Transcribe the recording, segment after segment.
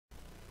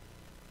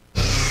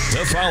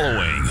The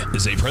following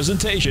is a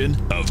presentation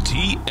of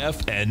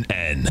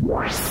TFNN.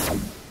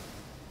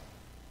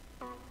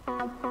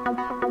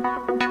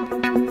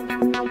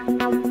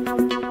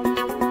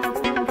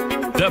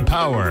 The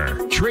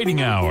Power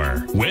Trading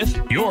Hour with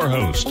your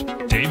host,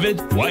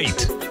 David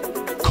White.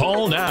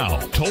 Call now,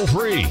 toll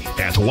free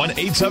at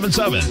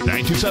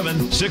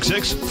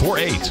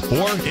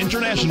 1-877-927-6648 or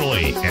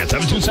internationally at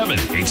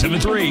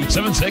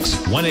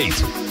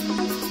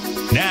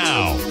 727-873-7618.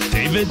 Now,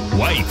 David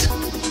White.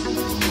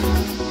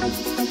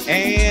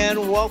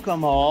 And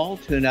welcome all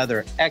to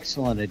another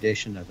excellent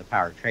edition of the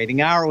Power Trading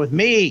Hour with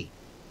me.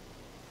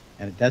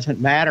 And it doesn't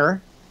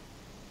matter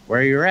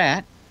where you're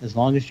at as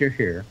long as you're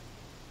here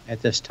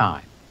at this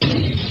time.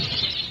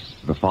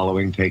 The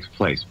following takes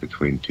place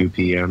between 2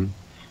 p.m.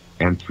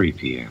 and 3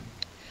 p.m.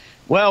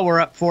 Well, we're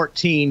up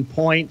 14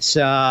 points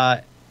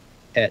at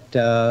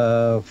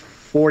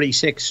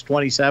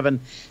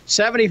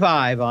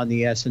 46.27.75 on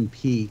the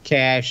S&P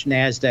cash.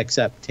 Nasdaq's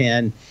up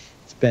 10.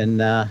 It's been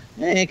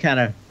kind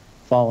of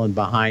fallen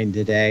behind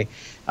today.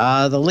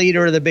 The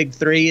leader of the big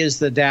three is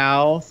the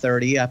Dow,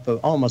 30, up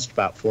almost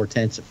about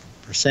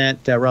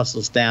 0.4%.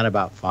 Russell's down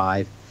about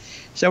 5.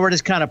 So we're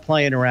just kind of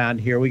playing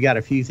around here. We got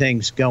a few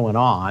things going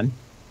on.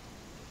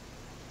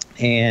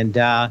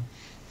 And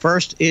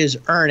first is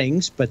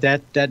earnings, but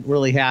that doesn't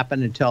really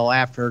happen until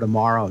after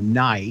tomorrow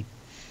night.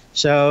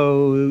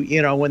 So,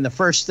 you know, when the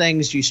first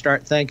things you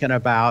start thinking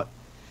about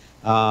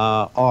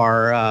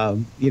are,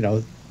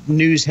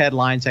 news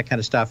headlines, that kind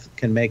of stuff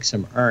can make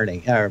some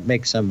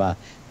make some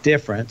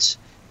difference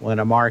when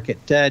a market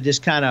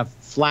just kind of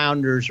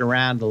flounders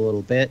around a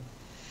little bit.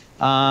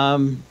 What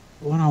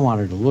I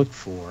wanted to look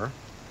for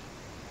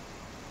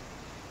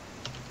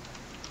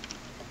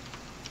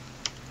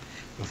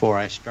before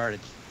I started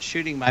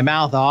shooting my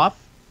mouth off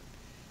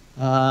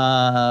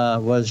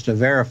was to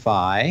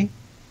verify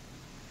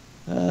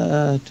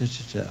what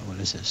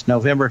is this,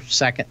 November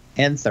 2nd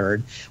and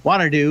 3rd.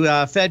 Want to do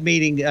Fed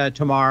meeting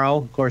tomorrow.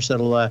 Of course,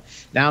 that'll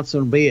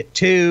announcement will be at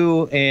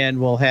 2, and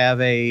we'll have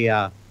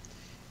a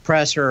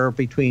presser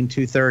between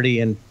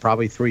 2:30 and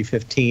probably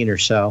 3:15 or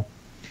so.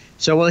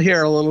 So we'll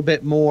hear a little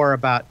bit more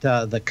about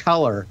the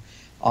color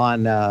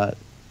on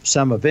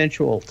some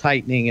eventual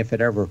tightening if it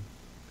ever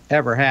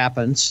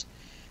happens.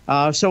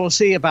 So we'll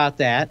see about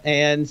that.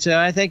 And so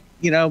I think,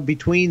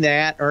 between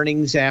that,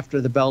 earnings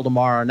after the bell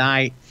tomorrow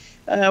night,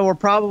 we're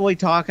probably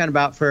talking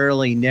about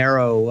fairly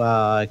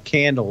narrow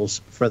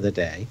candles for the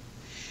day.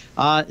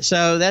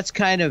 So that's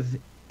kind of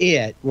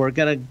it. We're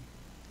going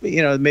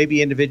to,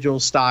 maybe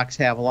individual stocks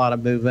have a lot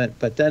of movement,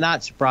 but they're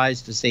not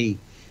surprised to see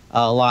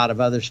a lot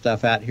of other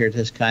stuff out here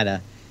just kind of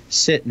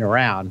sitting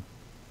around.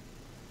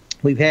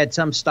 We've had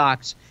some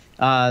stocks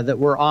that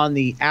were on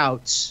the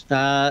outs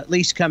at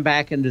least come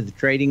back into the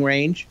trading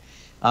range.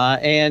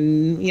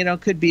 And,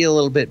 could be a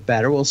little bit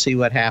better. We'll see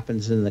what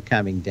happens in the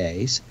coming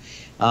days.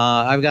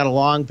 I've got a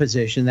long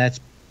position that's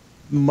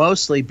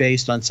mostly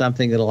based on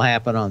something that'll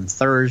happen on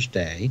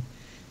Thursday.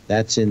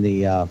 That's in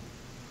the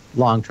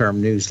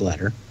long-term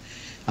newsletter.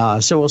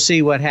 So we'll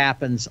see what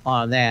happens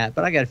on that.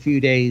 But I got a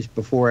few days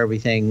before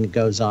everything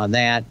goes on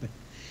that. But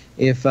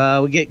if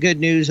we get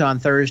good news on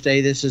Thursday,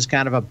 this is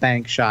kind of a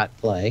bank shot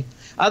play.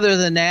 Other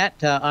than that,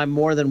 I'm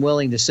more than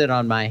willing to sit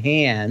on my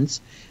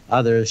hands.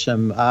 Other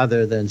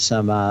than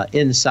some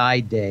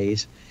inside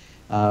days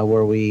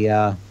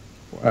where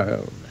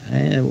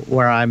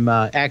I'm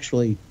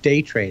actually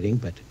day trading.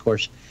 But of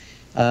course,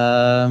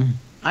 I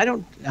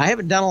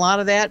haven't done a lot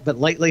of that, but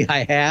lately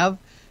I have,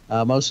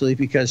 mostly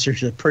because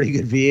there's a pretty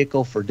good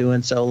vehicle for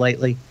doing so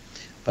lately.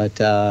 But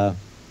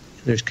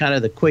there's kind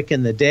of the quick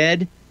and the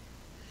dead,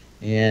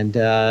 and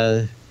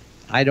I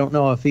don't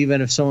know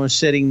if someone's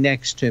sitting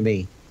next to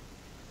me,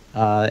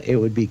 it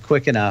would be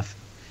quick enough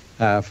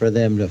for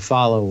them to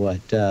follow what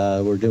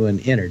we're doing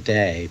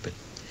interday. But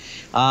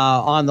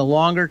on the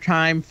longer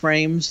time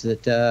frames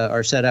that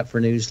are set up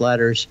for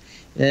newsletters,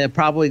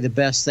 probably the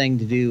best thing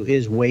to do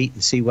is wait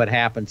and see what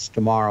happens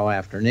tomorrow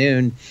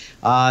afternoon.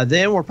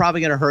 Then we're probably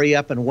going to hurry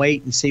up and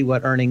wait and see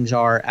what earnings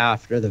are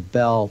after the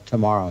bell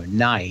tomorrow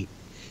night.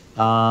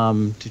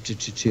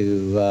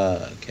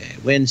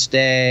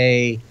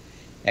 Wednesday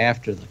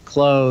after the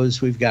close,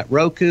 we've got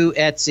Roku,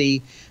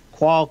 Etsy,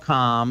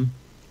 Qualcomm,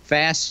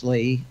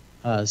 Fastly,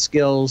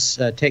 Skills,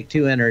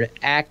 Take-Two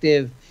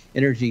Interactive,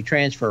 Energy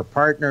Transfer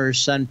Partners,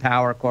 Sun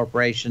Power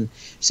Corporation,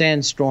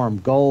 Sandstorm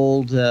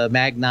Gold,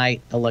 Magnite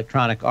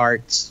Electronic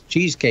Arts,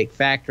 Cheesecake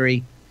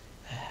Factory,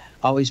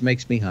 always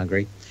makes me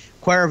hungry,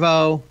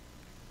 Cuervo,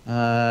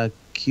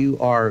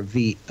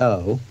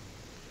 QRVO,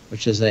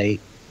 which is a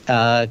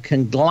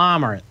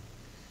conglomerate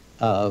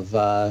of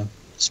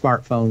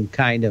smartphone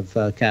kind of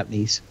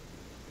companies,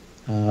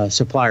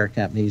 supplier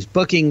companies,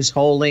 Bookings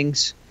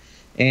Holdings,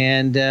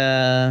 and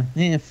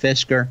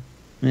Fisker.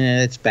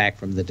 It's back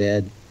from the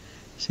dead.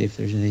 See if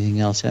there's anything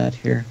else out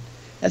here.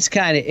 That's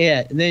kind of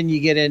it. And then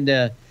you get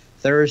into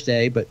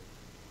Thursday, but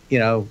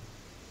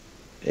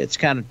it's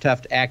kind of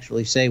tough to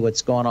actually say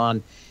what's going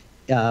on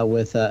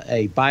with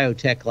a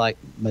biotech like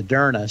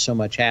Moderna. So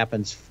much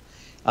happens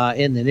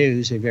in the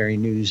news, a very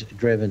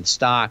news-driven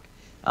stock.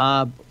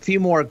 A few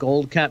more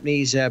gold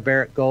companies,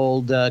 Barrick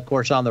Gold, of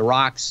course, on the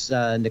rocks,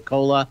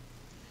 Nicola,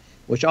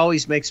 which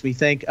always makes me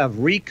think of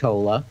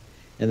Ricola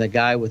and the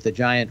guy with the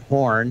giant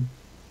horn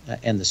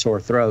and the sore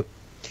throat.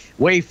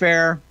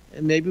 Wayfair,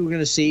 maybe we're going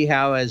to see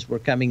how, as we're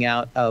coming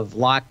out of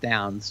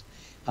lockdowns,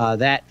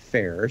 that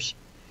fares.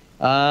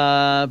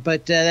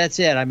 But that's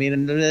it. I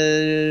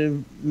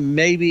mean,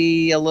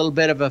 maybe a little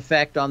bit of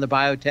effect on the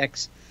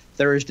biotechs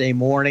Thursday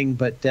morning,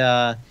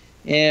 but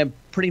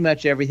pretty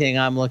much everything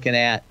I'm looking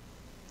at,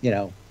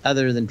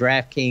 other than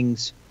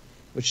DraftKings,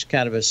 which is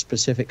kind of a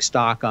specific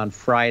stock on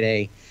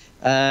Friday,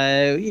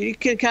 you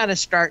can kind of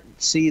start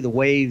to see the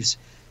waves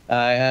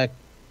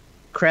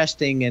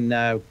cresting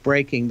and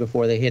breaking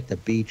before they hit the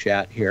beach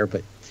out here.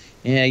 But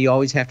you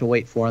always have to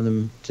wait for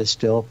them to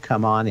still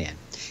come on in.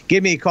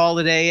 Give me a call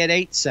today at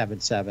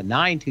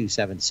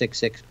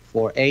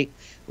 877-927-6648.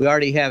 We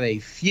already have a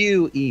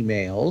few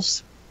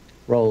emails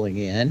rolling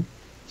in.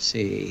 Let's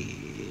see.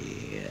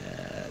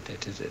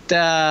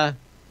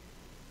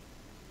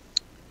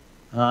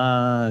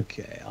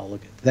 Okay, I'll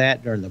look at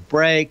that during the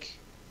break.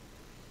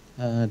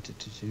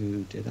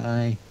 Did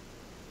I?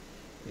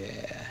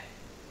 Yeah.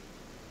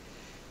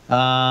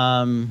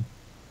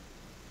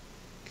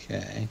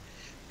 Okay.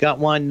 Got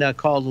one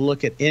called to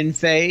look at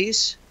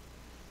in-phase.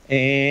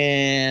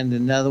 And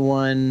another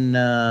one,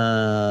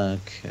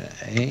 okay,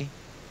 has nothing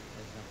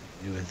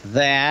to do with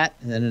that.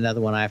 And then another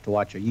one I have to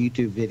watch a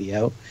YouTube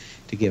video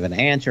to give an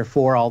answer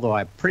for, although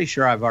I'm pretty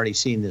sure I've already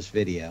seen this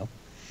video.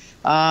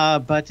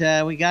 But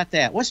we got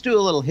that. Let's do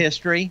a little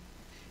history,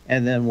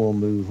 and then we'll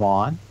move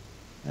on,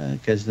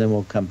 because then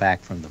we'll come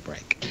back from the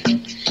break. Then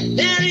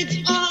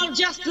it's all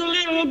just a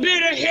little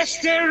bit of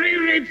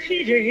history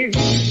repeating.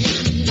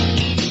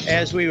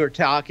 As we were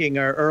talking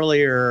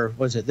earlier,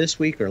 was it this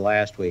week or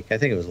last week? I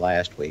think it was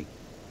last week,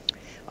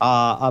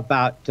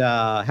 about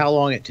how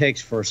long it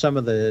takes for some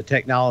of the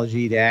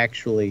technology to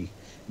actually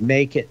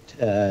make it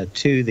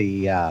to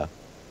the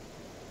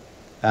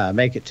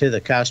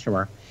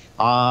customer.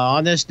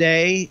 On this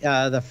day,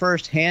 the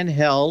first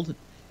handheld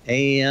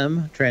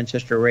AM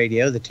transistor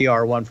radio, the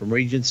TR1 from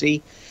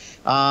Regency,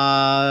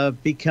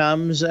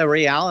 becomes a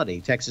reality.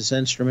 Texas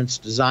Instruments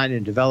designed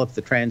and developed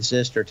the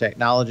transistor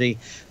technology,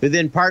 who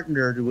then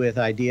partnered with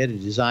IDEA to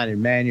design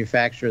and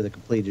manufacture the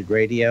completed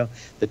radio.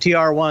 The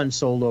TR1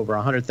 sold over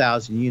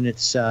 100,000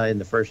 units in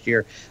the first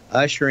year,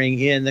 ushering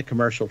in the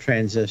commercial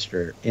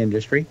transistor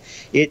industry.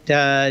 It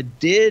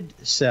did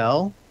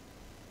sell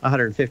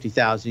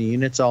 150,000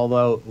 units,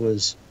 although it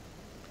was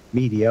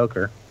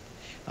mediocre.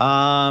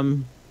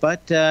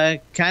 But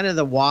kind of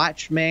the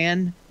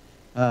Watchman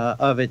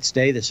of its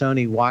day, the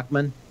Sony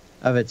Walkman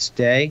of its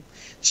day.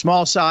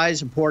 Small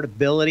size and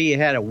portability. It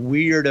had a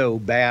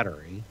weirdo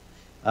battery.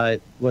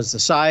 It was the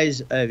size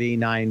of a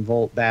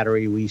 9-volt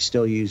battery we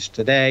still use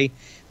today,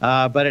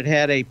 but it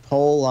had a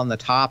pole on the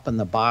top and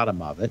the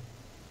bottom of it.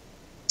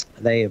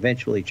 They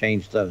eventually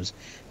changed those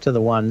to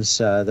the ones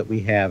that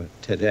we have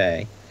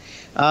today.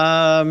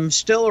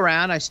 Still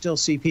around. I still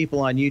see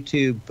people on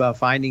YouTube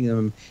finding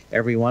them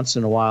every once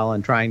in a while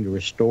and trying to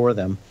restore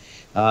them.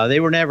 They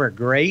were never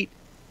great,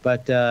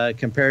 but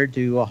compared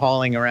to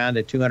hauling around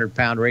a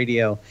 200-pound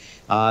radio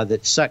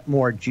that sucked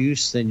more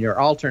juice than your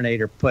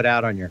alternator put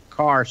out on your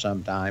car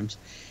sometimes,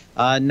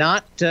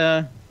 not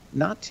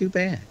too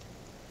bad.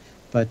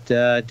 But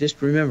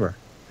just remember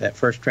that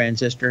first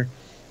transistor,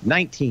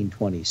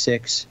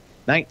 1926,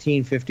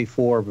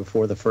 1954,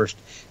 before the first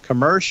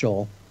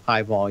commercial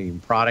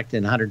high-volume product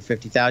in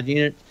 150,000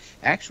 units.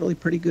 Actually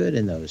pretty good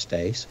in those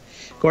days.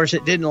 Of course,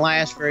 it didn't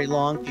last very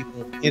long.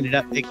 People ended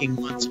up picking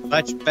ones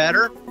much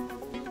better.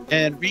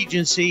 And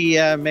Regency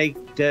made,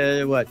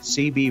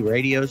 CB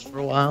radios for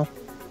a while.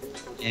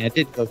 And it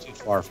didn't go too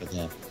far for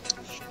them.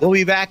 We'll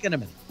be back in a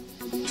minute.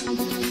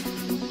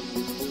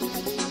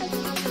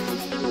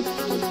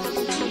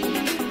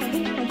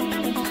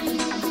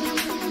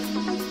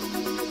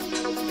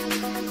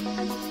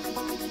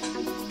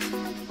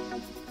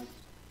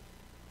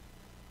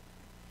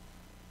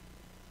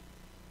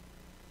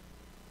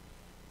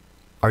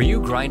 Are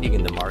you grinding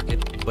in the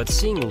market, but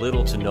seeing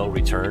little to no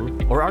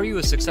return? Or are you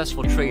a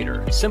successful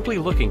trader, simply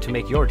looking to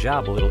make your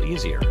job a little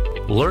easier?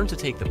 Learn to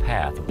take the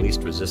path of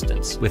least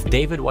resistance with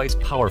David White's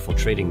powerful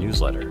trading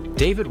newsletter.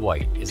 David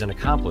White is an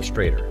accomplished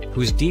trader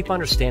whose deep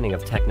understanding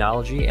of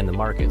technology and the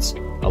markets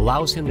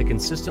allows him to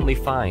consistently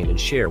find and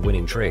share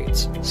winning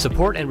trades.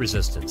 Support and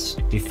resistance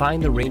define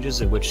the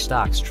ranges in which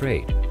stocks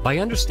trade. By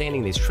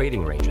understanding these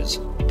trading ranges,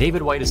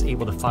 David White is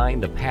able to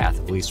find the path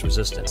of least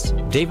resistance.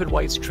 David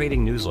White's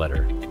trading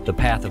newsletter, The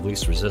Path of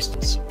Least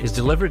Resistance, is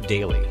delivered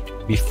daily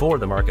before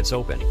the markets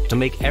open to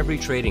make every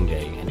trading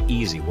day an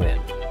easy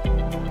win.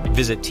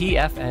 Visit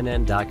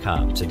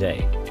TFNN.com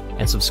today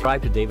and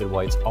subscribe to David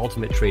White's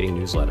Ultimate Trading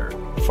Newsletter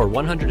for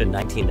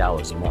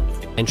 $119 a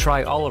month. And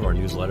try all of our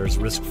newsletters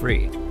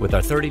risk-free with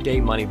our 30-day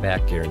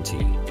money-back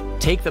guarantee.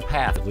 Take the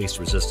path of least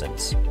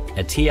resistance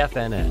at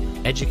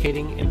TFNN,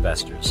 educating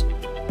investors.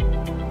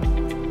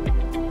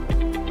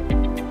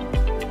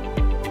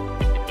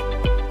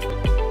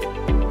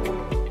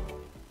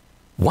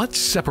 What's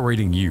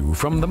separating you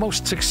from the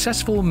most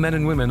successful men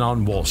and women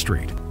on Wall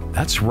Street?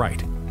 That's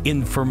right,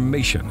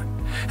 information.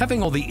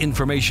 Having all the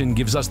information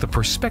gives us the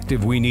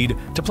perspective we need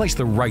to place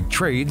the right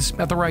trades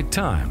at the right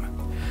time.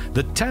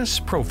 The TAS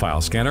Profile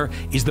Scanner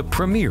is the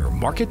premier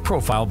market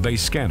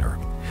profile-based scanner.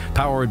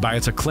 Powered by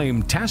its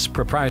acclaimed TAS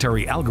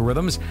proprietary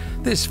algorithms,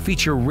 this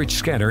feature-rich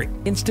scanner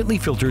instantly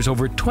filters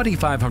over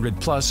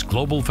 2,500-plus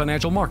global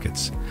financial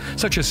markets,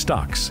 such as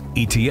stocks,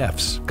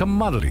 ETFs,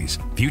 commodities,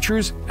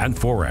 futures, and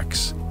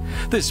Forex.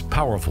 This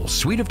powerful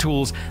suite of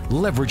tools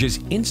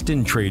leverages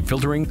instant trade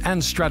filtering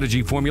and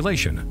strategy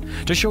formulation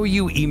to show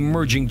you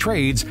emerging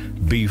trades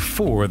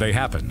before they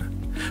happen.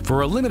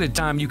 For a limited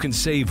time, you can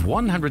save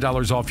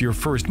 $100 off your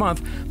first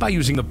month by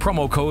using the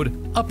promo code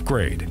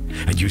UPGRADE,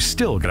 and you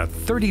still get a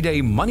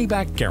 30-day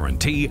money-back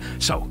guarantee,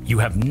 so you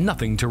have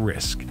nothing to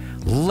risk.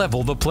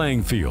 Level the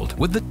playing field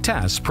with the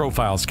TAS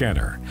Profile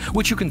Scanner,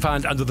 which you can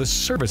find under the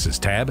Services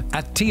tab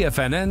at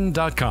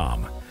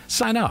TFNN.com.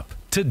 Sign up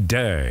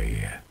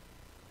today.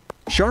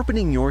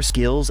 Sharpening your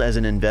skills as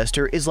an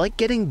investor is like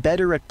getting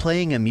better at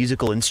playing a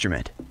musical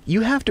instrument.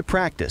 You have to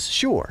practice,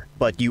 sure,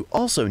 but you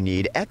also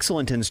need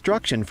excellent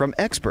instruction from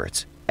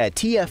experts. At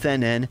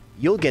TFNN,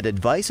 you'll get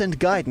advice and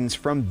guidance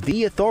from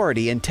the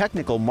authority in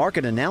technical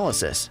market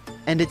analysis.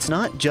 And it's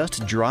not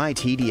just dry,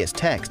 tedious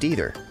text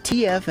either.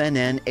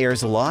 TFNN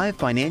airs live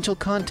financial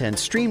content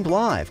streamed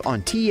live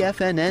on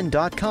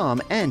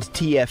TFNN.com and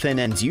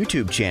TFNN's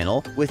YouTube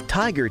channel with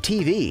Tiger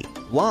TV,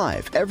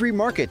 live every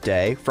market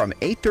day from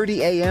 8:30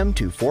 a.m.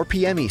 to 4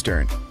 p.m.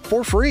 Eastern,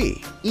 for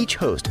free. Each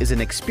host is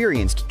an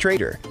experienced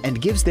trader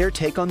and gives their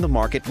take on the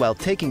market while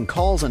taking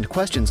calls and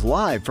questions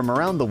live from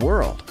around the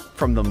world.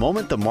 From the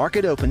moment the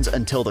market opens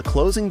until the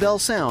closing bell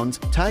sounds,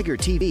 Tiger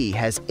TV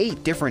has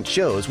 8 different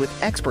shows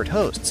with expert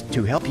hosts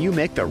to help you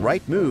make the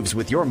right moves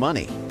with your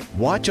money.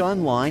 Watch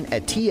online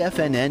at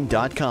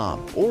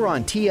TFNN.com or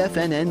on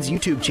TFNN's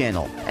YouTube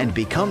channel and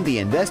become the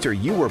investor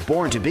you were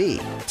born to be.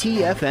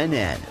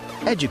 TFNN,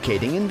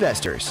 educating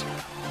investors.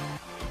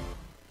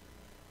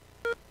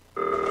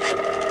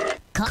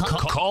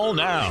 Call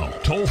now,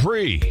 toll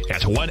free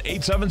at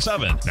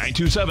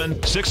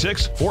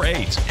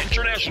 1-877-927-6648.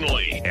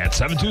 Internationally at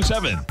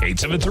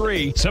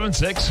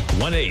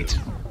 727-873-7618.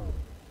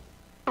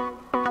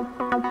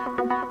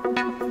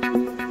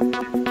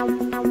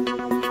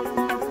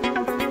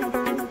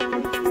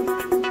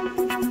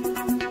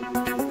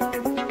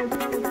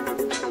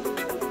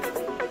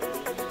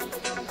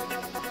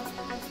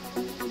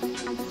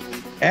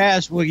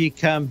 As we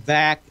come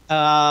back,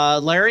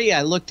 Larry,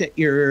 I looked at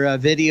your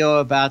video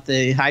about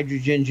the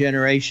hydrogen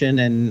generation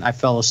and I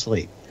fell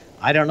asleep.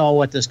 I don't know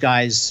what this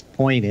guy's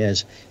point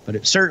is, but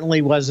it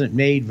certainly wasn't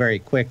made very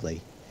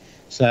quickly.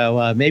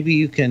 So maybe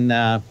you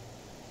can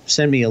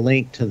send me a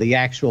link to the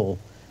actual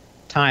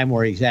time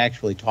where he's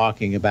actually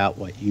talking about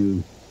what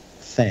you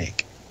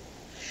think.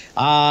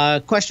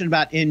 Question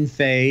about in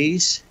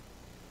phase.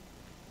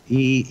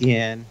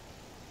 EN.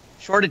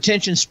 Short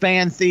attention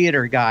span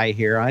theater guy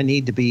here.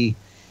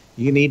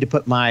 You need to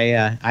put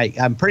my,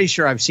 I'm pretty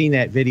sure I've seen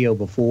that video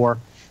before.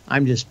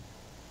 I'm just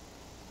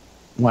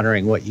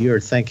wondering what you're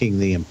thinking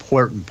the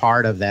important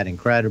part of that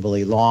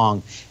incredibly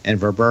long and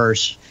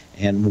verbose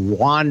and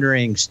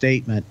wandering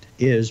statement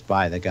is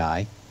by the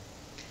guy.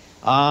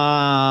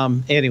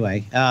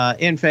 Anyway,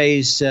 in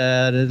phase,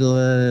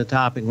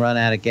 topping, run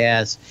out of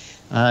gas,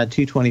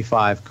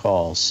 225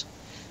 calls.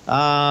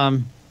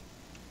 I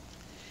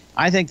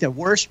think the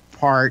worst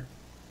part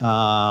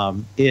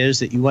is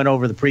that you went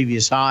over the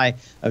previous high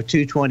of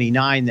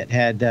 229 that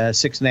had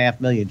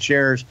 6.5 million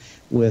shares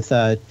with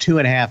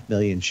 2.5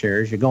 million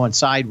shares. You're going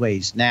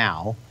sideways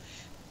now.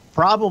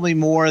 Probably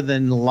more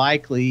than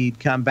likely you'd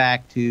come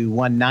back to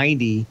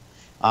 190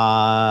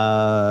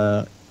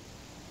 and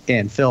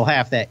fill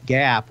half that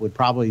gap would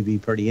probably be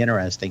pretty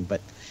interesting.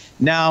 But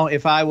no,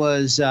 if I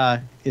was,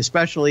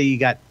 especially you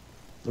got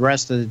the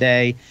rest of the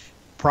day,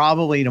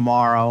 probably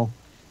tomorrow,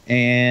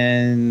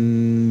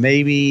 and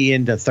maybe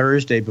into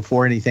Thursday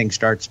before anything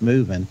starts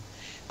moving.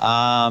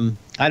 I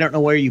don't know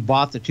where you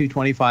bought the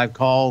 225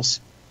 calls.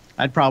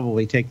 I'd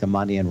probably take the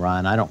money and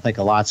run. I don't think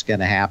a lot's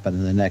going to happen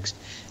in the next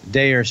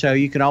day or so.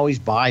 You can always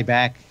buy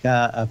back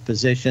a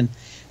position,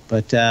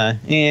 but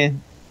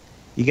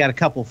you got a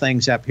couple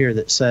things up here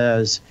that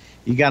says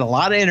you got a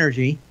lot of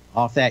energy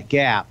off that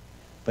gap,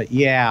 but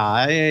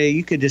yeah,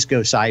 you could just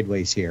go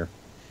sideways here.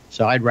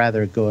 So I'd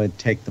rather go ahead and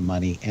take the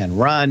money and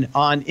run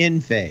on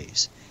in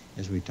phase,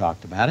 as we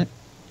talked about it.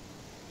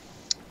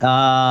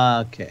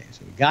 Okay,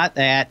 so we got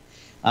that.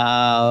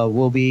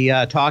 We'll be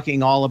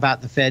talking all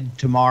about the Fed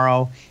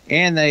tomorrow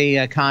and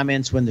the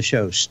comments when the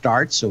show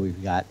starts. So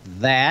we've got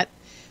that.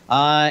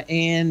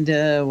 And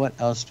what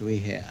else do we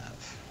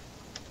have?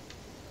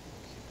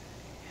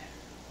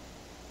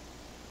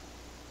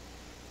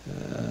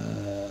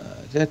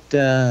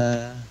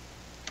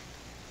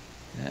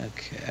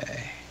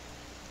 Okay.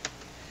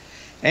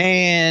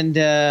 And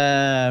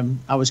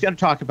I was going to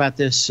talk about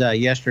this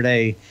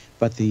yesterday,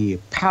 but the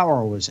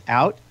power was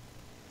out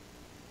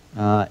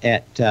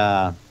at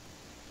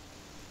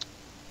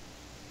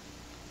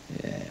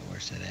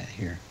where's that at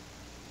here?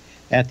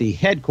 at the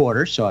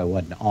headquarters, so I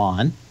wasn't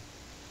on.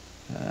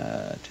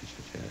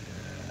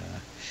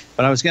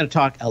 But I was going to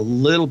talk a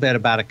little bit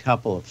about a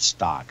couple of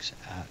stocks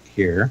out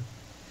here.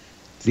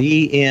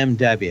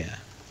 VMW.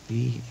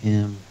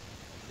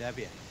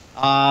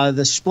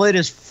 The split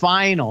is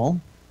final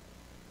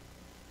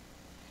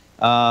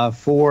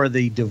for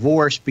the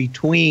divorce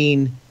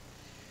between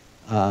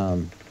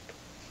Dell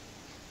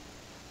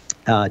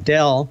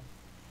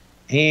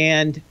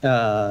and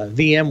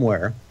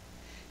VMware.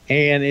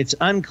 And it's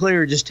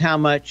unclear just how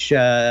much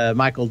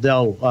Michael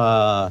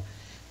Dell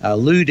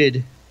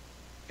looted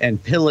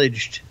and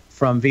pillaged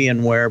from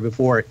VMware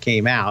before it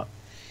came out.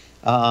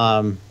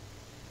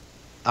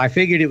 I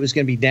figured it was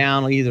going to be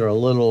down either a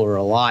little or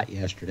a lot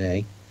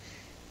yesterday,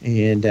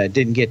 and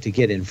didn't get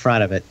in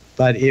front of it.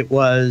 But it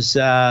was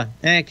kind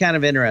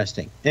of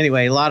interesting.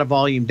 Anyway, a lot of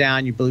volume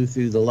down. You blew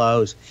through the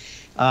lows.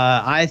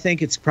 I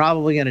think it's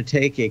probably going to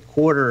take a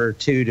quarter or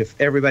two to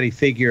everybody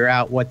figure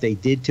out what they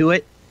did to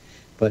it.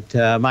 But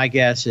my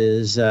guess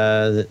is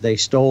that they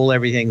stole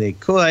everything they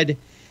could,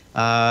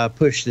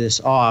 push this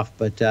off.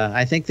 But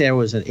I think there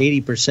was an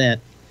 80%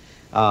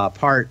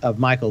 part of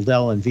Michael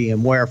Dell and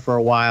VMware for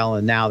a while,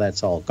 and now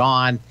that's all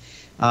gone.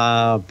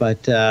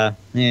 But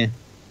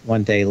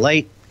one day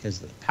late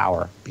because of the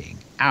power being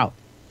out.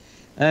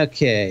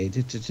 Okay.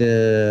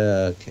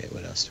 Okay,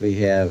 what else do we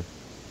have?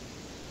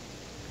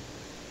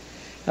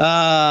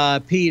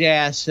 Pete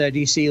asks, do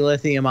you see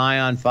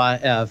lithium-ion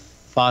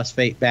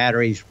phosphate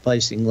batteries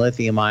replacing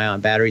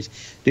lithium-ion batteries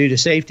due to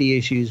safety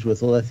issues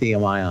with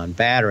lithium-ion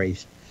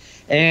batteries?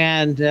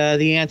 And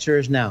the answer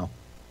is no.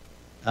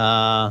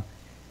 I'm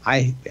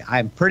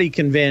pretty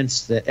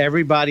convinced that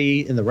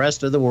everybody in the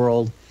rest of the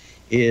world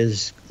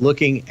is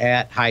looking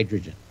at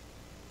hydrogen.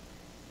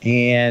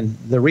 And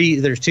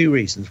there's two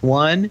reasons.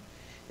 One,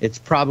 it's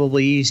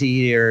probably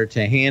easier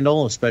to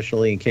handle,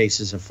 especially in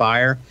cases of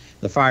fire.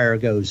 The fire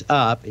goes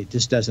up. It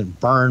just doesn't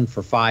burn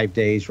for 5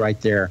 days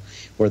right there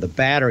where the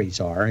batteries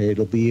are.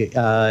 It'll be,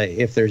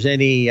 if there's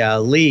any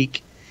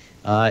leak,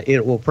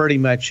 it will pretty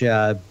much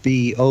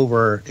be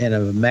over in a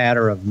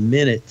matter of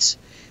minutes,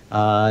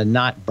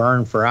 not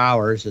burn for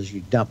hours as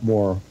you dump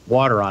more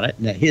water on it.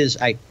 And his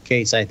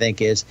case, I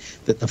think, is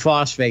that the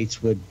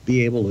phosphates would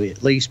be able to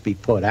at least be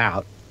put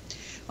out.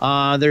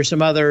 There's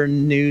some other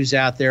news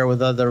out there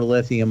with other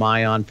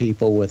lithium-ion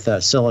people with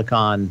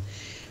silicon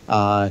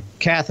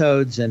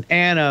cathodes and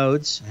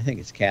anodes. I think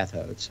it's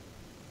cathodes.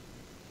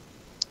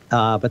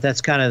 But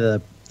that's kind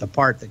of the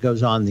part that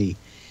goes on the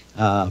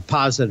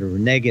positive or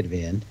negative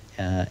end,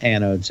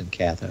 anodes and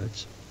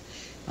cathodes.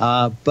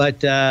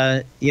 But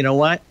you know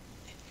what?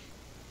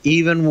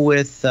 Even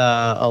with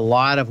a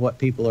lot of what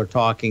people are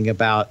talking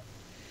about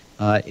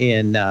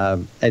in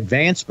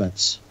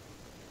advancements,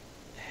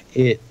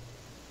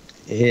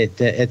 at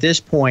this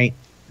point,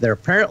 they're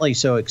apparently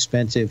so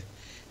expensive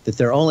that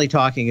they're only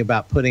talking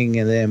about putting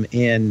them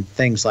in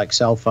things like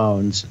cell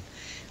phones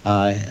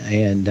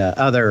and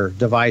other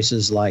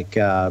devices like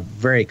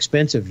very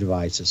expensive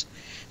devices.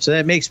 So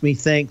that makes me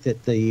think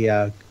that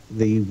the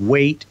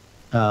weight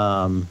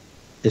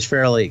is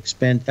fairly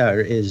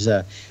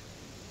expensive,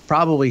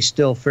 probably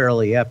still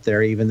fairly up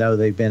there, even though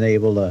they've been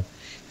able to.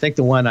 I think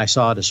the one I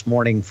saw this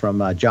morning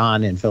from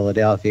John in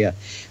Philadelphia,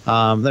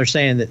 they're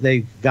saying that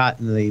they've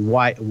gotten the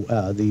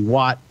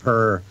watt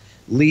per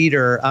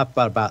liter up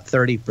by about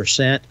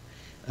 30%,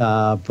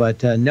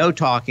 but no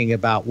talking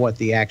about what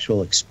the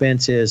actual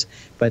expense is.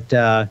 But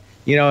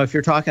if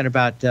you're talking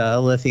about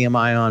a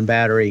lithium-ion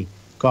battery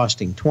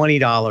costing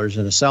 $20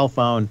 in a cell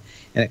phone,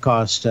 and it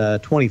costs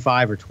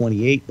 $25 or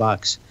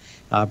 $28,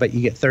 but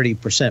you get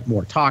 30%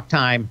 more talk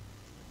time.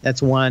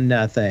 That's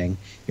one thing.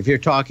 If you're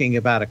talking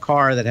about a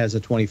car that has a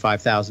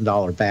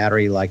 $25,000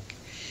 battery, like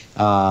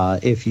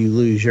if you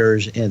lose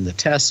yours in the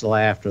Tesla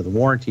after the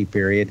warranty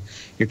period,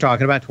 you're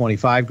talking about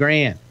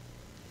 $25,000.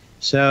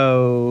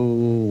 So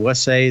let's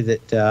say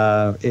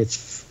that it's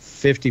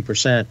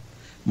 50%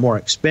 more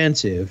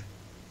expensive.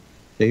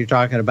 So you're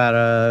talking about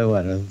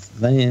a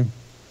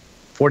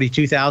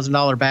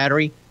 $42,000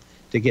 battery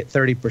to get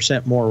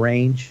 30% more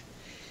range.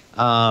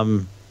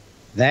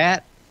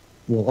 That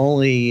will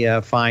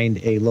only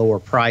find a lower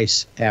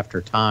price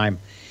after time.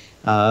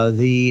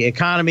 The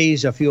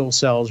economies of fuel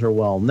cells are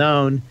well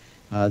known.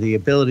 The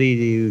ability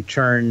to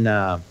turn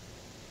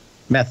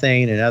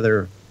methane and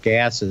other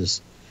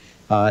gases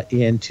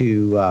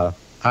into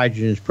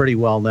hydrogen is pretty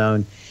well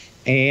known.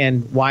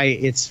 And why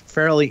it's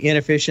fairly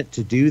inefficient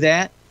to do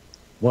that,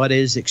 what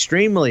is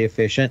extremely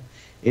efficient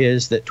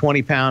is that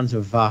 20 pounds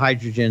of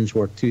hydrogen is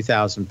worth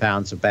 2,000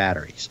 pounds of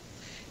batteries.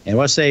 And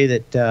let's say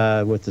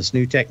that with this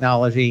new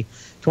technology,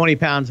 20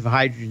 pounds of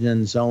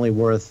hydrogen is only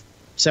worth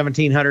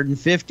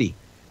 1,750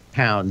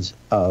 pounds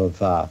of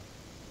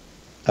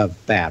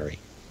battery.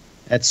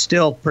 That's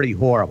still pretty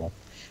horrible.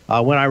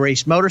 When I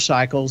raced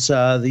motorcycles,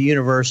 the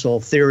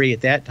universal theory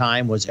at that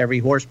time was every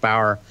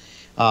horsepower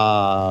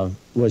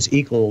was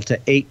equal to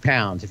 8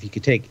 pounds. If you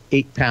could take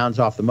 8 pounds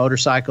off the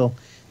motorcycle,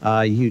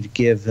 you'd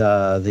give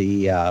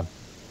that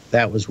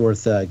was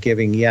worth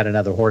giving yet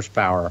another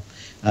horsepower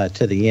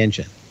to the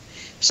engine.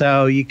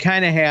 So you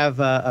kind of have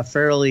a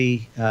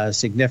fairly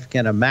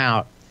significant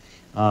amount,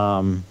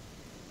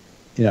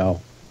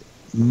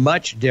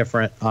 much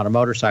different on a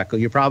motorcycle.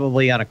 You're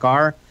probably on a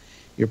car,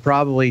 you're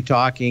probably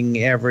talking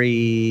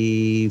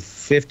every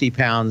 50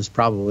 pounds,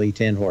 probably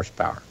 10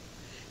 horsepower,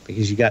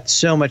 because you got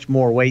so much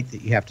more weight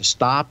that you have to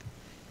stop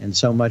and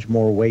so much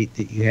more weight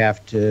that you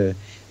have to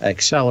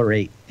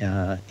accelerate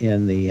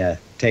in the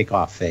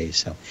takeoff phase.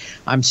 So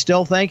I'm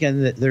still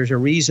thinking that there's a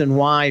reason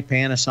why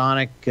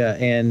Panasonic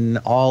and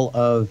all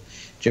of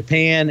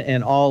Japan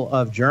and all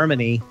of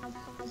Germany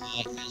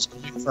is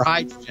going for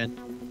hydrogen.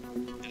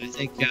 And I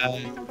think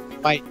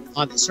right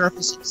on the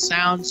surface it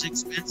sounds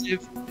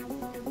expensive.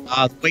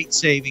 The weight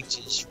savings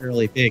is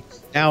fairly big.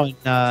 Now in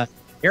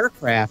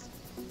aircraft,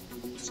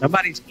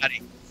 somebody's got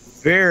a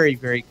very,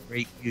 very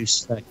great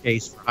use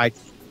case for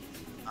hydrogen.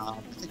 I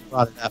think I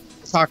brought it up.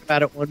 We'll talk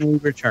about it when we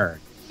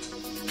return.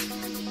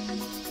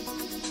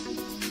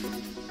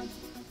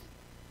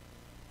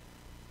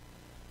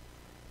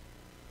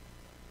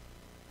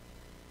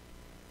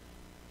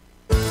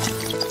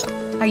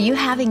 Are you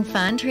having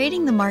fun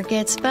trading the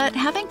markets, but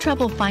having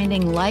trouble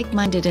finding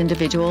like-minded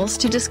individuals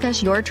to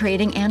discuss your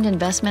trading and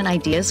investment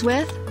ideas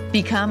with?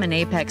 Become an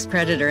apex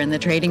predator in the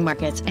trading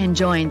markets and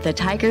join the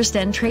Tiger's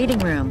Den Trading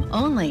Room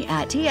only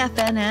at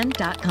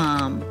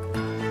TFNN.com.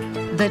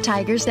 The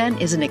Tiger's Den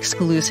is an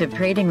exclusive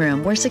trading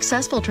room where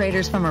successful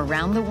traders from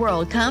around the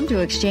world come to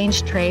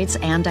exchange trades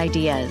and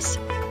ideas.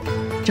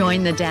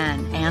 Join the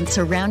den and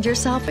surround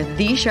yourself with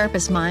the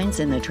sharpest minds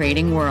in the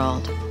trading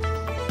world.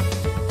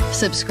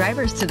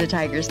 Subscribers to the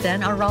Tiger's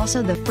Den are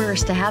also the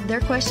first to have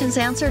their questions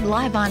answered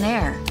live on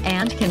air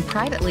and can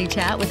privately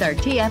chat with our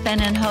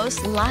TFNN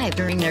hosts live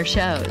during their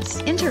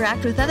shows.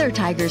 Interact with other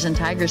Tigers and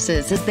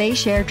Tigresses as they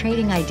share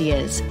trading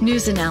ideas,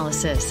 news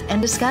analysis,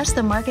 and discuss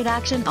the market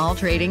action all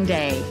trading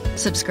day.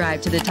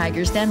 Subscribe to the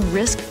Tiger's Den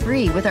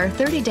risk-free with our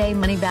 30-day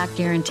money-back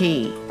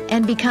guarantee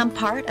and become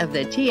part of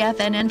the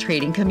TFNN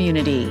trading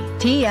community.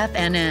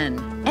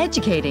 TFNN,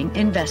 educating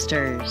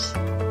investors.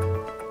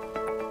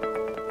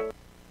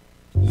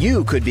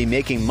 You could be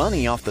making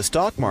money off the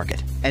stock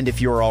market. And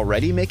if you're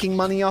already making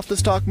money off the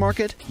stock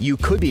market, you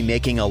could be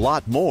making a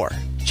lot more.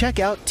 Check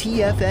out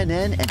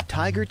TFNN and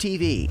Tiger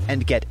TV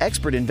and get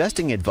expert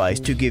investing advice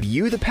to give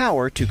you the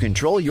power to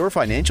control your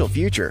financial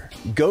future.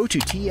 Go to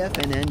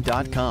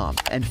TFNN.com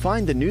and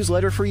find the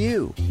newsletter for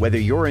you. Whether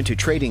you're into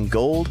trading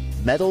gold,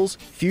 metals,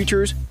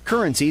 futures,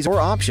 currencies, or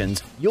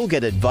options, you'll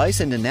get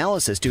advice and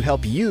analysis to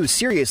help you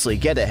seriously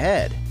get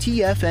ahead.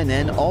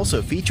 TFNN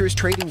also features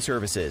trading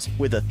services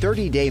with a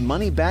 30-day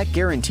money-back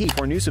guarantee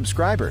for new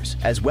subscribers,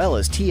 as well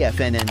as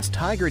TFNN's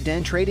Tiger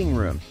Den Trading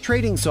Room,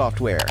 trading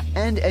software,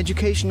 and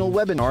educational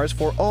webinars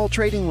for all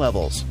trading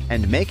levels.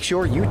 And make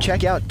sure you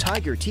check out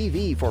Tiger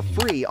TV for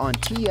free on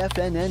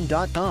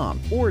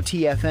TFNN.com or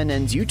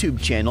TFNN's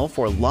YouTube channel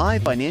for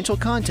live financial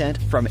content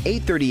from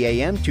 8:30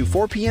 a.m. to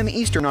 4 p.m.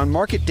 Eastern on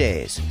market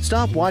days.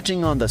 Stop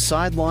watching on the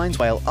sidelines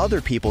while other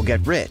people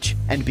get rich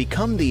and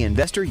become the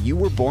investor you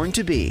were born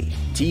to be.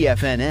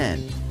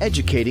 TFNN,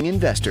 educating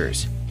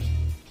investors.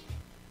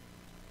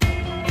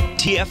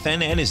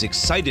 TFNN is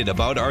excited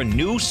about our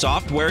new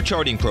software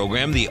charting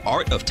program, The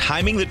Art of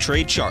Timing the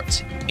Trade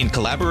Charts. In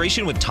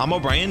collaboration with Tom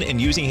O'Brien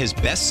and using his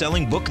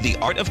best-selling book, The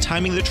Art of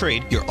Timing the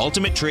Trade, Your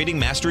Ultimate Trading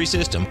Mastery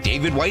System,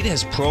 David White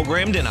has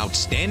programmed an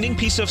outstanding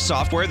piece of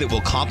software that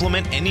will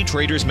complement any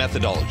trader's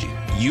methodology.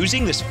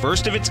 Using this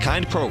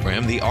first-of-its-kind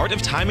program, The Art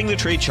of Timing the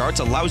Trade Charts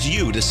allows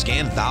you to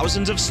scan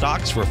thousands of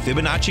stocks for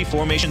Fibonacci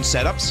formation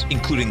setups,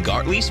 including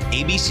Gartley's,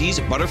 ABC's,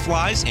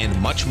 butterflies, and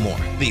much more.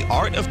 The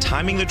Art of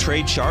Timing the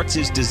Trade Charts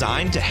is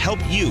designed to help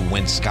you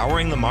when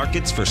scouring the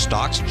markets for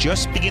stocks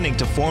just beginning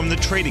to form the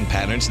trading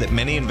patterns that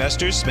many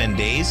investors spend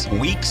days,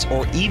 weeks,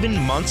 or even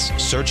months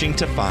searching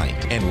to find.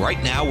 And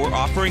right now, we're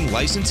offering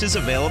licenses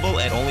available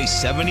at only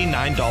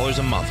 $79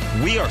 a month.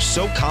 We are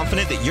so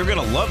confident that you're going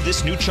to love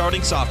this new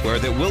charting software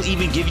that will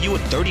even give you a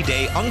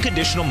 30-day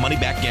unconditional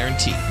money-back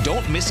guarantee.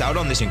 Don't miss out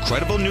on this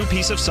incredible new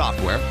piece of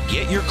software.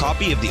 Get your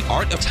copy of The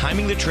Art of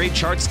Timing the Trade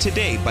Charts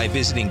today by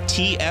visiting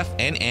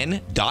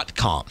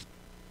TFNN.com.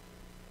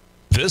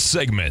 This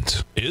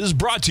segment is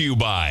brought to you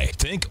by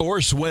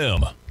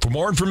Thinkorswim. For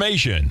more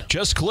information,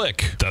 just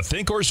click the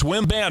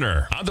Thinkorswim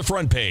banner on the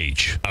front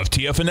page of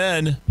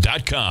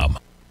TFNN.com.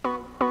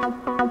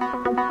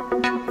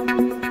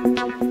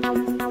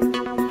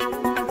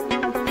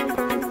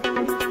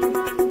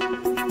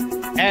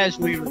 As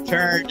we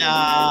return,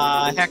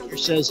 Hector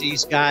says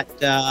he's got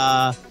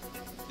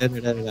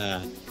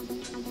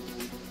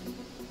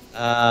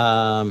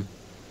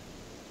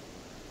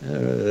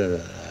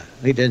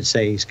he didn't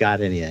say he's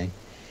got anything.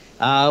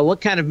 What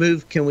kind of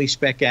move can we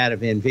expect out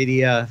of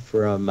NVIDIA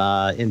from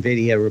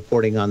NVIDIA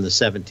reporting on the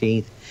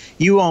 17th?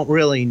 You won't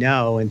really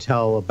know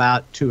until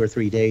about 2 or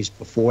 3 days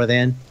before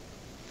then.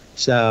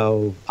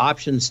 So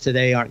options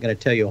today aren't going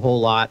to tell you a whole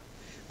lot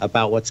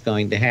about what's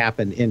going to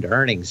happen into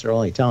earnings. They're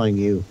only telling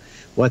you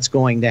what's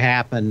going to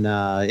happen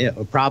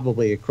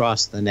probably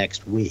across the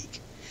next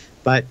week.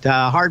 But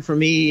hard for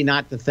me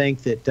not to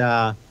think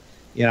that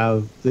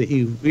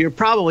you're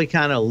probably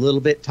kind of a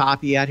little bit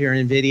toppy out here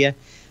in NVIDIA.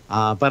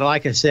 But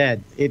like I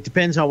said, it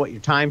depends on what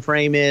your time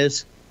frame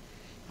is.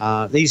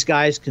 These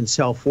guys can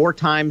sell 4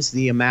 times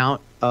the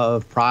amount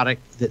of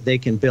product that they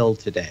can build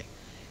today.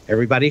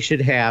 Everybody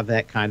should have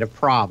that kind of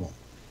problem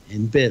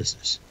in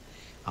business.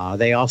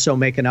 They also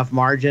make enough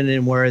margin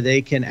in where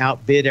they can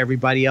outbid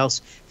everybody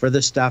else for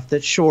the stuff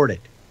that's shorted.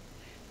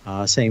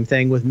 Same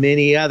thing with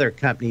many other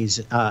companies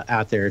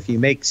out there. If you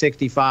make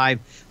 65,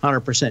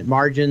 100%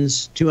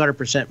 margins,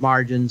 200%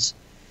 margins,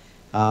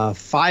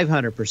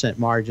 500%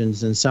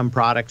 margins in some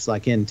products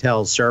like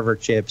Intel server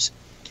chips,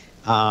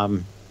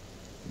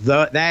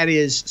 that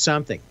is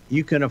something.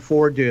 You can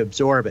afford to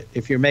absorb it.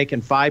 If you're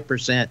making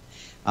 5%,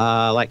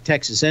 like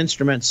Texas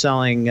Instruments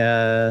selling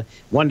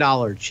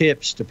 $1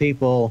 chips to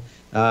people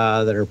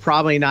that are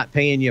probably not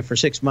paying you for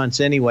 6 months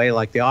anyway,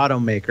 like the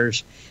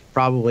automakers,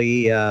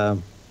 probably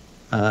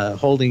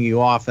holding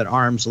you off at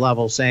arm's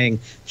level saying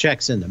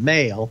checks in the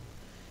mail.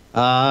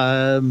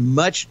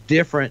 Much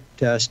different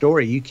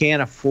story. You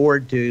can't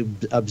afford to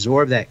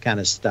absorb that kind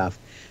of stuff.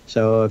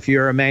 So if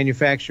you're a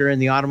manufacturer in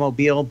the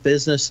automobile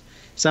business,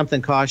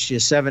 something costs you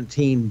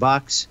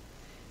 $17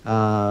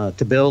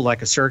 to build,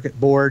 like a circuit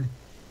board.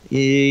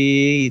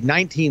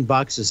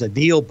 $19 is a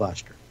deal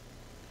buster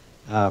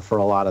for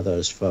a lot of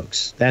those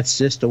folks. That's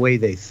just the way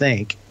they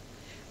think.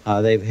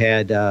 They've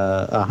had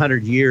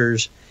 100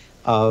 years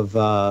of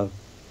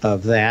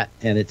that,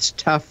 and it's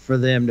tough for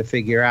them to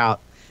figure out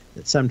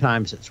that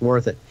sometimes it's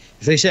worth it.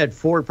 As I said,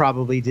 Ford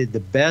probably did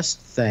the best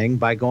thing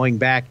by going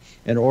back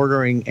and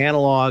ordering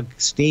analog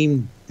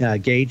steam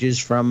gauges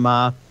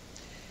from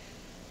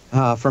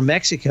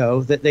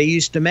Mexico that they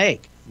used to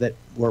make, that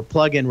were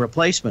plug-in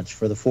replacements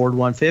for the Ford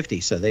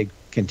 150. So they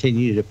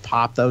continue to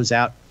pop those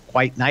out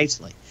quite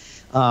nicely.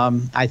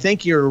 I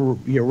think your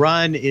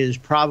run is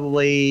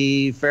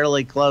probably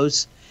fairly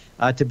close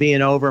to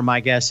being over.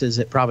 My guess is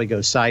it probably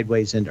goes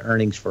sideways into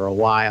earnings for a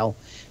while.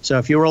 So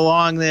if you were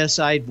along this,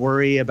 I'd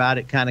worry about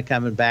it kind of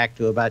coming back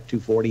to about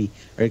 240,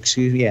 or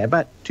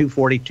about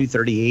 240,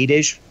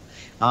 238-ish.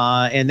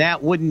 And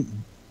that wouldn't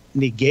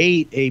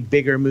negate a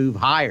bigger move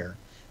higher.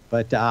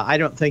 But I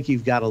don't think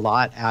you've got a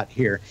lot out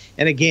here.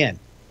 And again,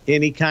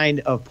 any kind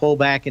of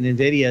pullback in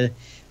NVIDIA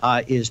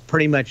is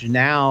pretty much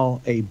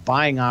now a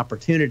buying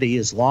opportunity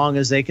as long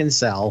as they can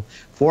sell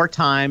 4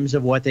 times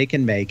of what they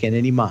can make in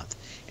any month.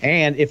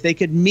 And if they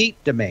could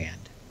meet demand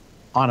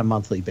on a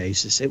monthly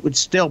basis, it would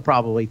still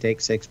probably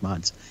take 6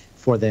 months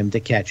for them to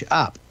catch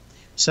up.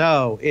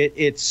 So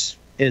it's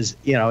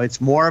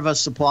more of a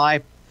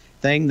supply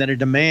thing than a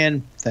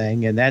demand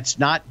thing, and that's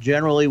not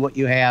generally what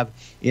you have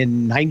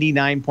in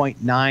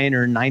 99.9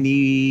 or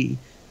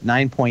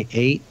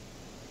 99.8.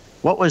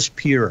 What was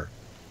pure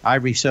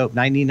Ivory soap,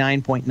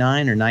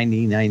 99.9 or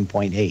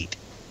 99.8?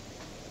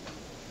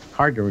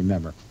 Hard to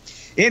remember.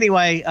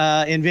 Anyway,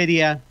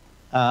 NVIDIA,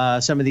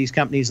 some of these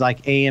companies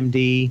like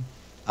AMD,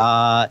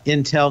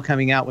 Intel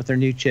coming out with their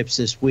new chips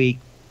this week.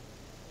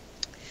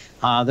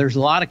 There's a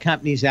lot of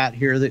companies out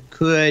here that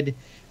could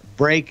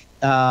break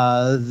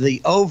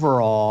the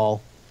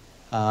overall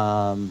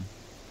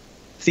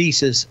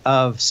thesis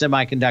of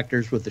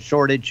semiconductors with the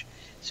shortage.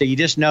 So you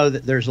just know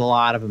that there's a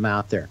lot of them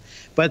out there.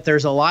 But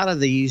there's a lot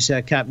of these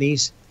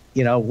companies,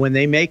 when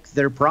they make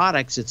their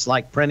products, it's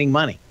like printing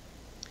money.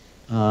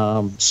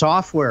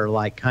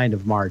 Software-like kind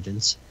of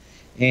margins.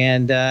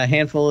 And a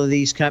handful of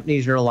these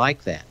companies are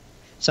like that.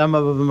 Some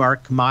of them are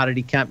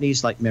commodity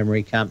companies like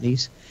memory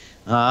companies.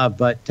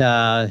 But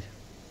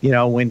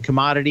when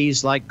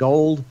commodities like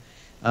gold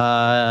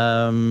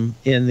in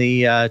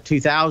the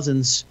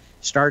 2000s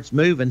starts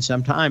moving,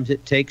 sometimes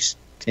it takes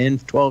 10,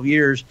 12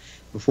 years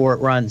before it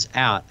runs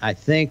out. I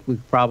think we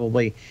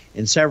probably,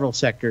 in several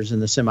sectors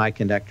in the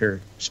semiconductor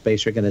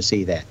space, are going to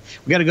see that.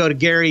 We're going to go to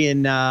Gary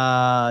in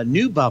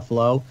New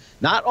Buffalo,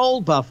 not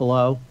Old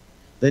Buffalo,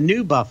 the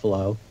New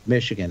Buffalo,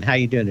 Michigan. How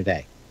you doing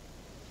today?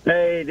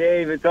 Hey,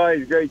 Dave, it's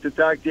always great to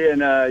talk to you,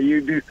 and you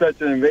do such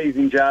an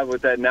amazing job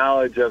with that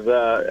knowledge of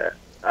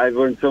I've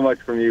learned so much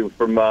from you,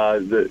 from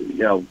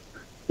you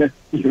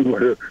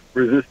what a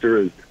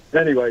resistor is.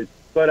 Anyways,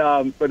 but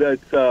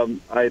it's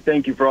I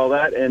thank you for all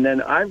that. And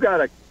then I've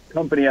got a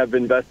company I've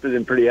invested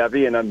in pretty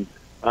heavy, and I'm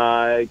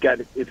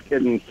it's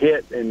getting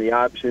hit in the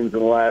options in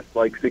the last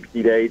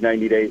 60 days,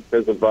 90 days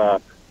because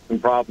of some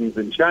problems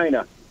in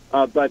China.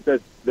 But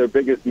that's their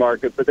biggest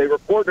market. But they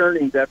report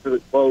earnings after the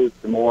close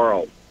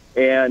tomorrow.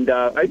 And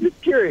I'm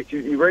just curious,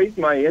 you raised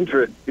my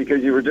interest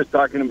because you were just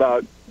talking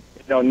about,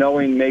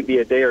 knowing maybe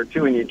a day or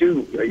two, and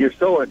you're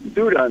so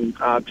astute on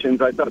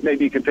options. I thought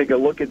maybe you could take a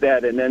look at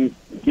that and then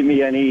give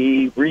me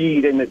any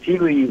read in the tea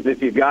leaves,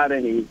 if you got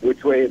any,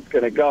 which way it's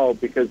going to go,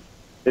 because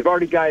they've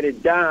already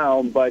guided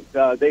down, but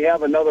they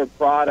have another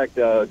product,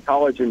 a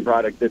collagen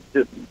product, that's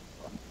just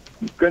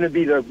going to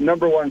be the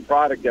number one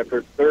product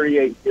after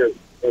 38 years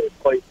to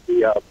replace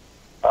the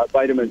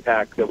vitamin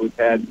pack that we've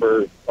had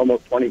for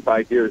almost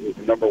 25 years is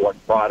the number one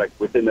product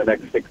within the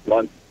next 6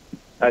 months.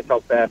 That's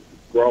how fast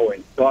it's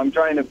growing. So I'm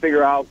trying to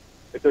figure out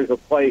if there's a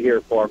play here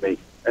for me.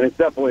 And it's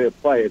definitely a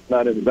play. It's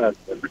not an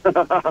investment.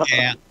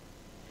 Yeah.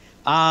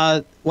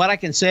 What I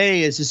can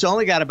say is it's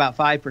only got about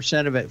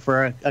 5% of it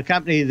for a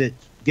company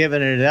that's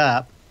given it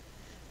up.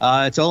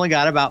 It's only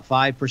got about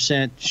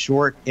 5%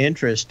 short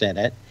interest in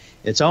it.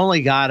 It's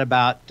only got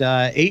about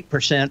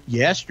 8%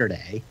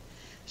 yesterday.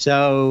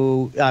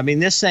 So, I mean,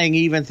 this thing,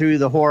 even through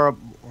the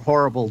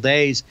horrible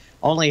days,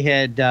 only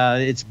had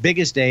its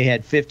biggest day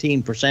had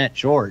 15%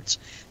 shorts.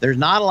 There's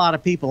not a lot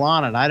of people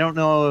on it. I don't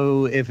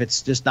know if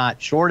it's just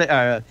not short,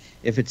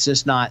 if it's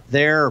just not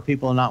there, or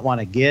people not want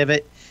to give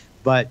it.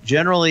 But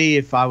generally,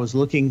 if I was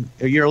looking,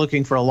 you're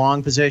looking for a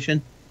long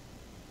position?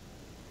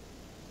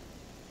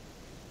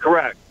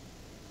 Correct.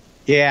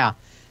 Yeah,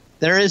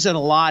 there isn't a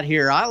lot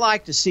here. I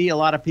like to see a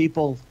lot of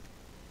people,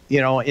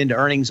 into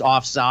earnings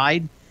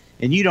offside,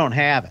 and you don't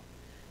have it.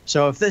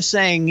 So if this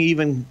thing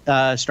even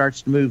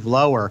starts to move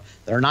lower,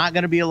 there are not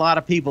going to be a lot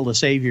of people to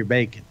save your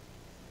bacon.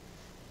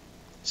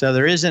 So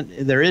there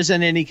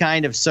isn't any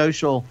kind of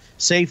social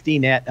safety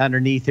net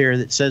underneath here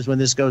that says when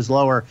this goes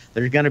lower,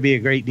 there's going to be a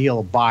great deal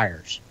of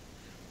buyers.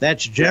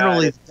 That's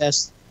generally the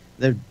best.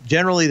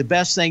 Generally the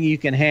best thing you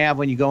can have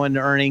when you go into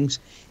earnings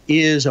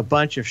is a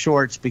bunch of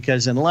shorts,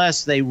 because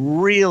unless they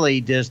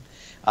really just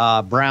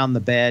brown the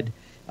bed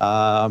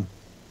on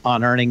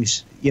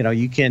earnings,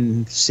 you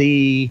can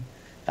see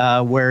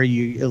where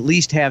you at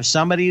least have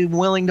somebody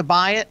willing to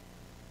buy it,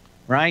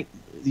 right?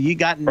 You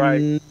got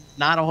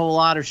not a whole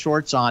lot of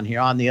shorts on here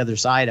on the other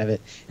side of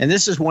it. And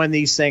this is when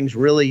these things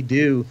really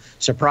do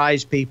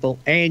surprise people,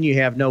 and you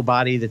have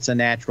nobody that's a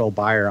natural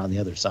buyer on the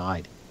other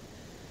side.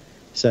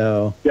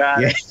 So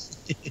got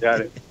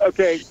it.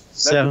 Okay,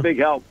 that's a big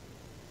help.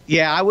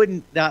 Yeah, I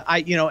wouldn't.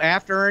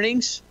 After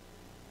earnings,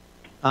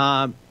 if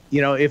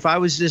I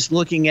was just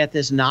looking at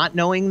this, not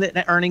knowing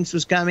that earnings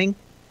was coming,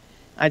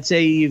 I'd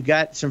say you've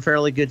got some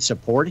fairly good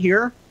support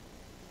here.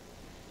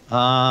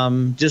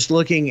 Just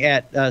looking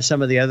at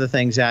some of the other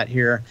things out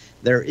here,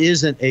 there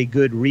isn't a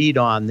good read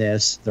on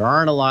this. There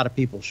aren't a lot of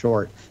people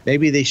short.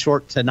 Maybe they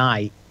short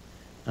tonight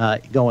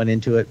going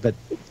into it, but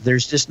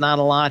there's just not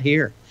a lot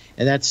here.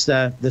 And that's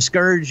the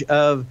scourge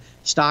of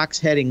stocks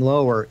heading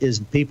lower, is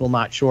people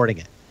not shorting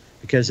it.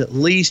 Because at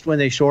least when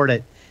they short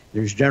it,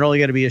 there's generally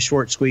going to be a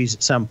short squeeze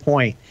at some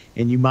point,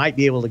 and you might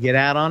be able to get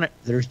out on it.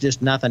 There's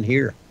just nothing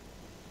here.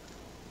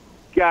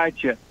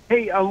 Gotcha.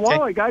 Hey,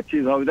 while I got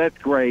you, though, that's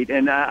great.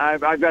 And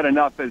I've got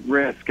enough at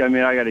risk. I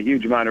mean, I got a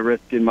huge amount of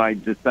risk in my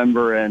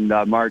December and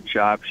March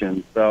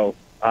options. So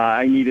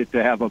I needed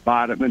to have a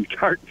bottom and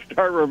start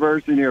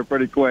reversing here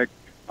pretty quick.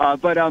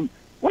 But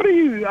what are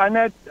you, on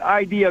that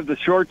idea of the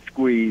short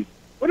squeeze,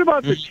 what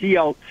about the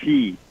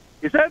TLT?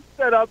 Is that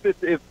set up if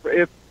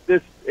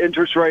this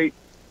interest rate,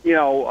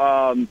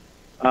 rates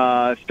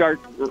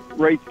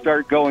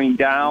start going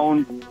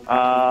down,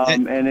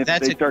 and if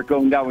they start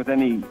going down with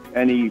any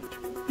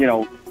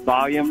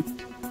volume?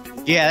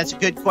 Yeah, that's a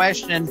good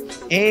question,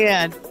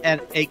 and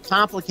a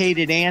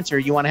complicated answer.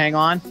 You want to hang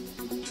on?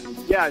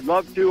 Yeah, I'd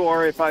love to.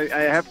 Or if I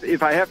have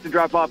to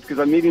drop off because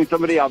I'm meeting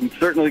somebody, I'm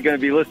certainly going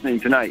to be listening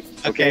tonight.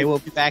 Okay, we'll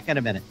be back in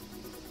a minute.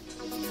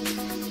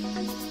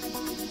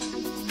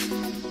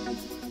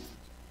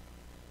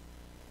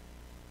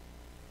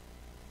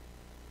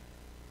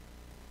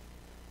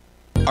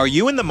 Are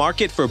you in the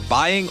market for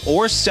buying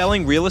or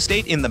selling real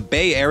estate in the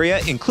Bay Area,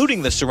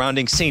 including the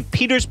surrounding St.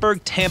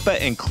 Petersburg, Tampa,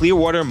 and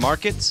Clearwater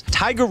markets?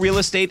 Tiger Real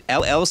Estate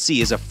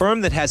LLC is a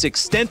firm that has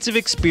extensive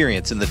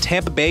experience in the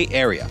Tampa Bay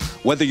area.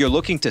 Whether you're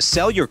looking to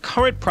sell your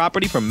current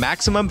property for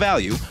maximum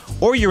value,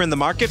 or you're in the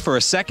market for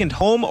a second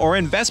home or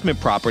investment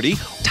property,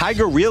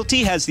 Tiger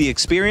Realty has the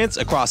experience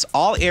across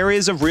all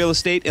areas of real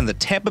estate in the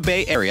Tampa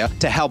Bay area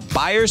to help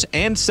buyers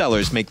and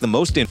sellers make the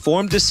most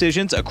informed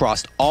decisions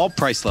across all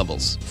price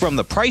levels. From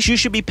the price you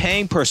should be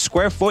paying per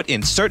square foot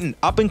in certain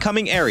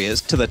up-and-coming areas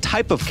to the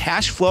type of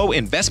cash flow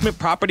investment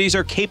properties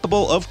are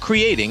capable of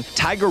creating,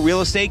 Tiger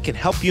Real Estate can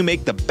help you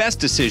make the best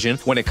decision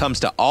when it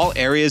comes to all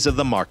areas of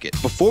the market.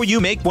 Before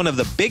you make one of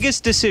the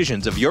biggest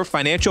decisions of your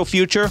financial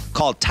future,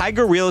 call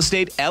Tiger Real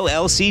Estate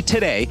LLC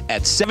today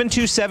at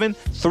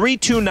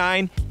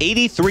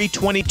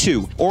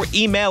 727-329-8322 or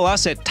email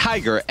us at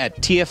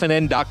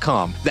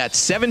tiger@tfnn.com. That's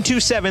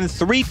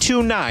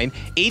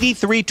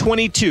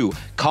 727-329-8322.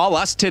 Call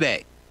us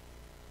today.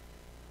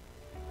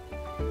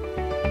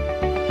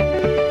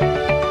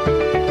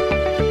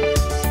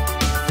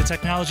 The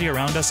technology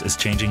around us is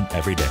changing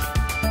every day.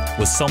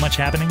 With so much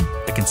happening,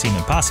 it can seem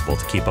impossible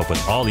to keep up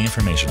with all the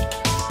information.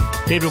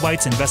 David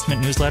White's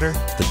investment newsletter,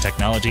 The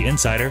Technology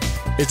Insider,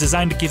 is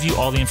designed to give you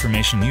all the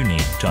information you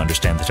need to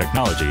understand the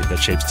technology that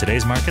shapes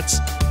today's markets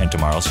and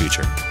tomorrow's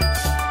future.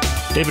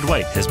 David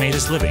White has made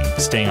his living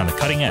staying on the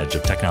cutting edge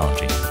of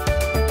technology.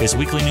 His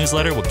weekly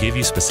newsletter will give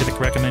you specific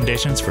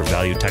recommendations for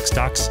value tech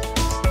stocks,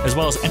 as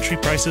well as entry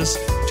prices,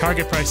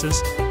 target prices,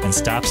 and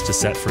stops to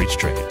set for each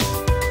trade.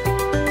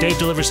 Dave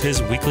delivers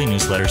his weekly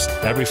newsletters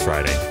every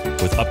Friday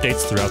with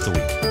updates throughout the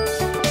week.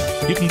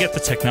 You can get the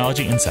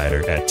Technology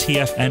Insider at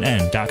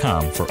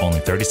TFNN.com for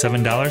only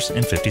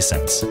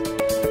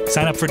 $37.50.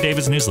 Sign up for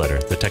David's newsletter,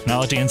 The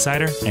Technology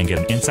Insider, and get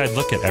an inside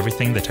look at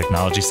everything the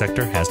technology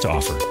sector has to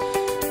offer.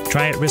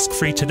 Try it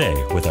risk-free today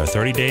with our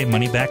 30-day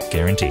money-back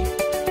guarantee.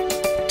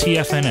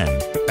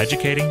 TFNN,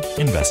 educating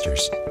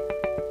investors.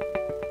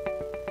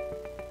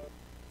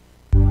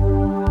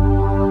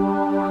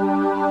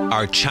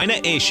 Are China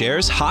A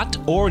shares hot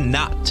or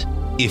not?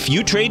 If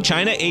you trade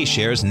China A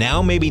shares,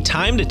 now may be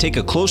time to take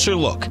a closer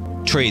look.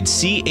 Trade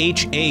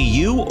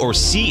CHAU or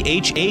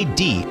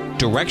CHAD,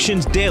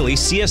 Directions Daily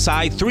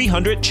CSI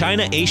 300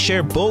 China A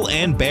Share Bull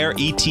and Bear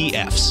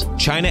ETFs.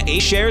 China A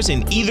shares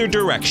in either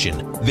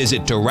direction.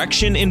 Visit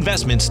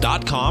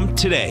directioninvestments.com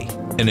today.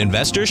 An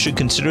investor should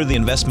consider the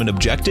investment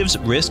objectives,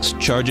 risks,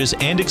 charges,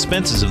 and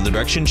expenses of the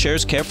Direction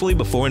shares carefully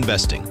before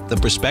investing. The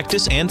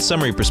prospectus and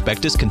summary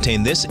prospectus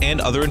contain this and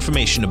other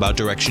information about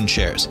Direction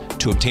shares.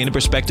 To obtain a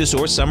prospectus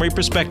or summary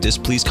prospectus,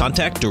 please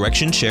contact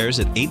Direction shares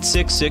at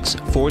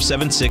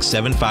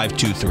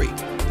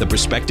 866-476-7523. The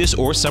prospectus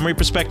or summary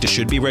prospectus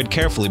should be read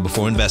carefully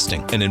before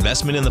investing. An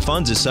investment in the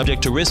funds is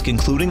subject to risk,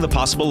 including the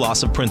possible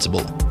loss of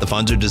principal. The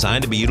funds are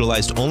designed to be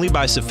utilized only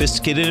by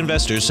sophisticated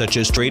investors such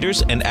as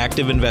traders and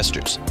active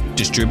investors.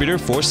 Distributor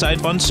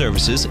Foreside Fund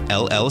Services,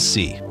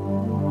 LLC.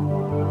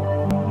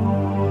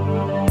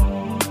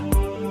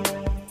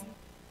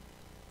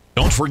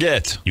 Don't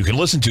forget, you can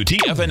listen to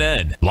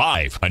TFNN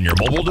live on your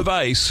mobile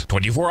device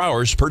 24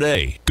 hours per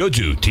day. Go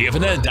to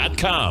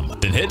TFNN.com,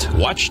 then hit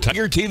Watch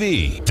Tiger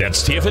TV.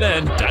 That's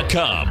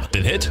TFNN.com,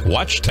 then hit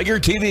Watch Tiger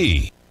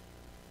TV.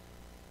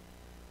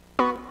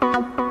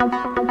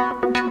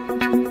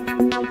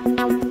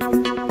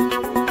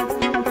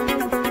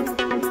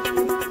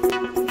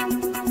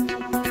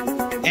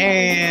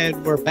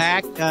 And we're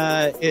back.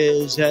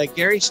 Is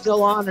Gary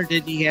still on, or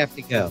did he have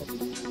to go?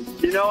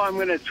 You know, I'm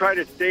going to try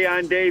to stay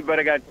on, Dave, but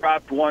I got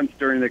dropped once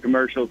during the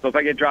commercial. So if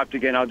I get dropped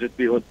again, I'll just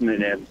be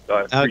listening in. So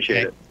I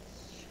appreciate it.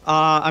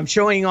 I'm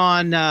showing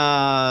on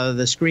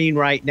the screen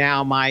right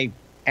now my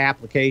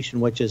application,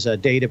 which is a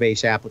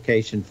database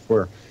application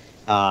for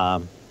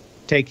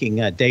taking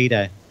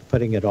data,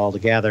 putting it all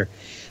together.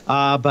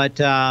 But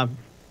I'm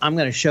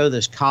going to show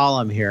this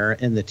column here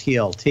in the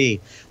TLT.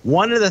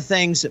 One of the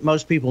things that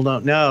most people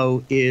don't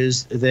know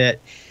is that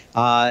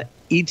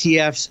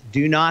ETFs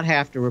do not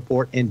have to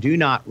report and do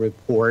not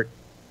report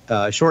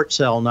short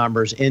sell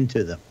numbers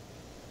into them,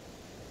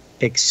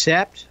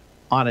 except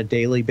on a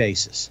daily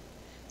basis.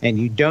 And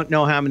you don't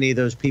know how many of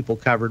those people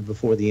covered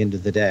before the end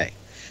of the day.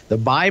 The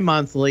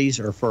bi-monthlies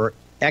are for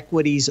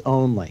equities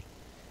only.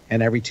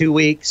 And every 2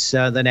 weeks,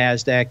 the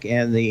NASDAQ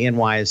and the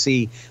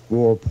NYSE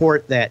will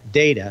report that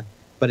data,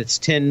 but it's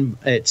 10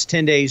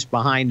 days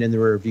behind in the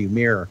rearview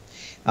mirror.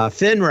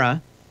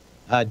 FINRA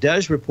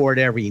does report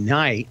every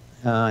night,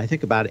 I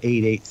think about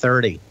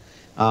 8:30.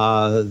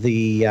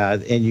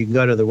 And you can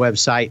go to the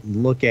website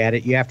and look at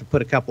it. You have to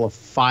put a couple of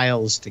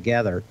files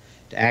together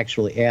to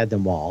actually add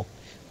them all.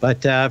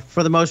 But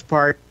for the most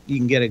part, you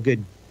can get a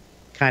good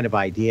kind of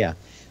idea.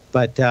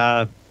 But,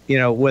 you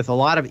know, with a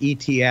lot of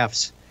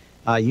ETFs,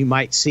 you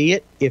might see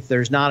it if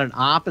there's not an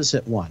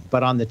opposite one.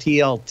 But on the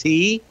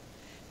TLT,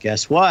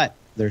 guess what?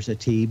 There's a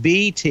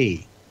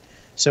TBT.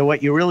 So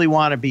what you really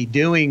want to be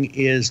doing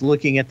is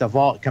looking at the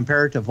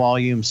comparative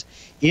volumes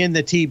in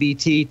the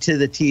TBT to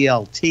the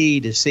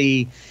TLT to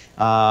see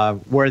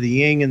where the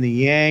yin and the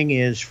yang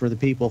is for the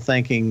people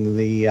thinking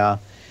the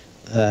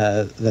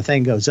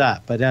thing goes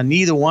up. But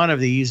neither one of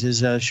these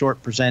is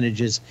short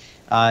percentages,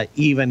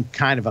 even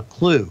kind of a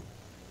clue.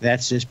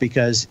 That's just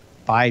because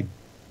by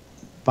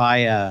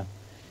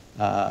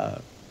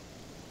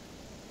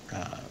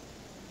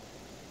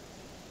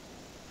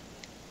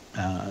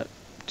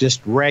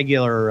just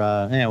regular,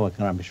 what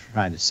can I be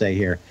trying to say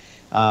here?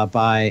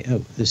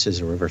 This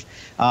is a reverse.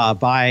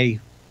 By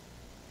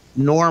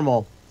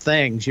normal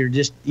things, you're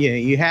just,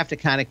 you have to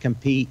kind of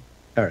compete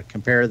or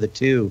compare the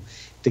two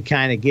to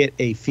kind of get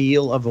a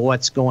feel of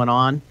what's going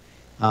on.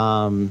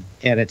 And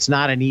it's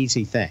not an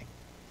easy thing.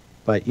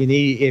 But you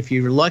need, if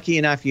you're lucky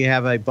enough, you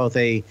have both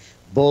a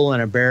bull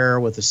and a bear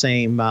with the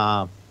same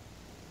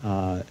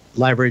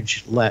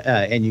leverage,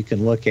 and you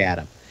can look at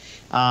them.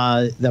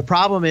 The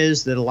problem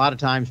is that a lot of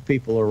times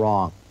people are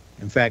wrong.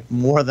 In fact,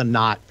 more than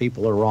not,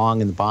 people are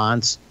wrong in the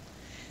bonds.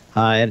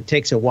 And it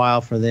takes a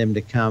while for them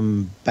to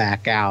come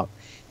back out.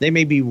 They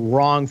may be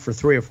wrong for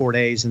 3 or 4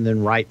 days and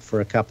then right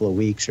for a couple of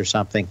weeks or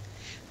something.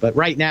 But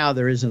right now,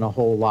 there isn't a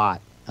whole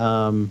lot.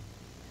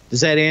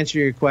 Does that answer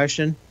your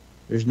question?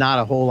 There's not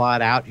a whole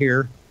lot out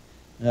here.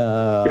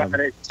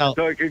 So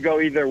it could go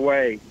either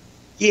way.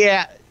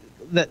 Yeah.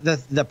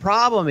 The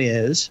problem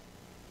is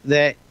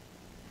that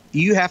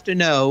you have to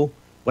know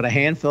what a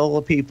handful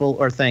of people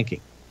are thinking.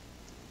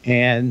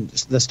 And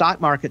the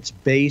stock market's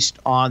based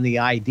on the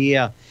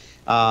idea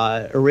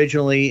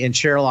originally in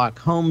Sherlock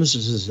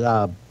Holmes's,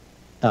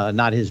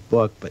 not his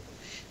book, but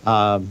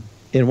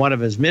in one of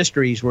his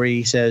mysteries where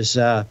he says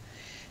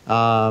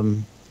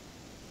an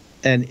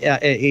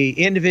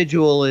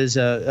individual is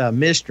a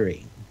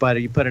mystery, but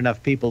if you put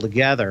enough people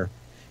together,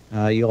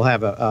 you'll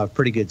have a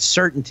pretty good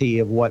certainty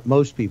of what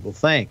most people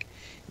think.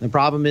 The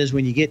problem is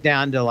when you get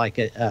down to like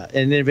an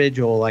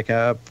individual, like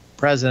a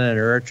president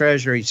or a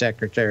treasury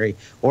secretary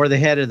or the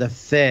head of the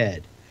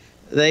Fed,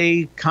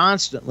 they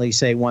constantly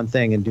say one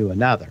thing and do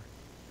another.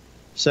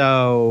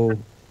 So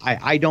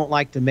I don't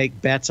like to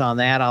make bets on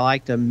that. I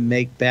like to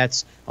make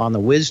bets on the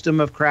wisdom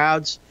of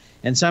crowds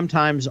and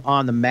sometimes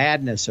on the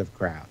madness of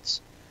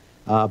crowds.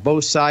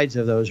 Both sides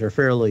of those are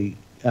fairly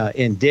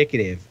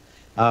indicative,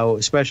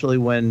 especially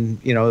when,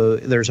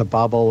 there's a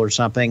bubble or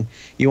something.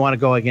 You want to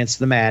go against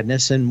the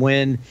madness. And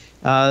when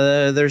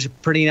there's a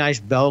pretty nice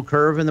bell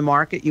curve in the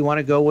market, you want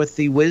to go with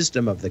the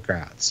wisdom of the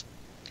crowds.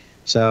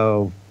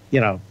 So,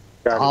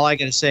 all I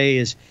got to say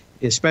is,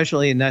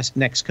 especially in this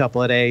next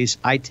couple of days,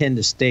 I tend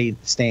to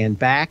stand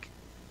back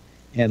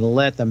and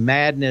let the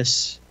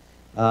madness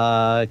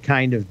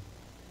kind of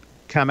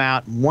come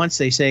out. Once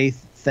they say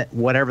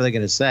whatever they're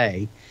going to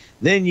say,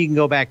 then you can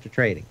go back to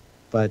trading.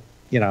 But,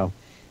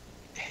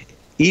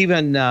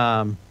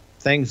 even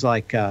things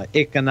like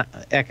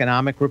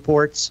economic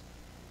reports,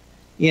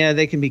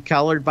 they can be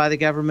colored by the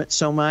government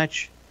so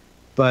much.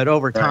 But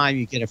over time,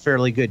 you get a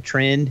fairly good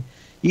trend.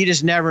 You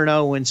just never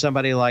know when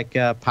somebody like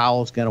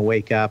Powell's going to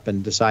wake up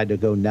and decide to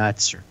go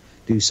nuts or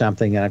do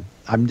something. And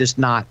I'm just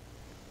not.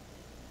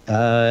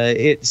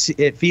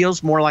 It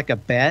feels more like a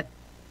bet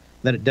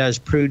than it does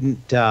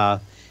prudent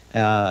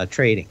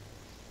trading,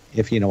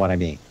 if you know what I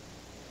mean.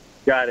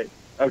 Got it.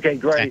 Okay,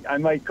 great. I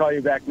might call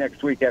you back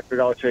next week after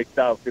it all shakes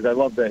out because I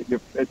love that.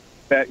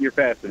 You're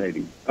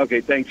fascinating.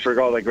 Okay, thanks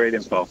for all that great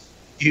info.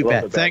 You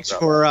bet. Thanks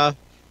for all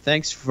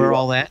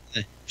that.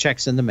 The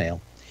check's in the mail.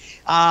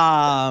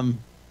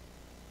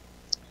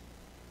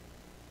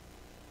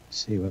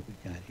 See what we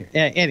got here.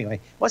 Anyway,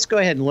 let's go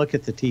ahead and look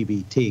at the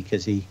TBT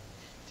because he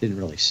didn't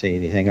really say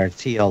anything, or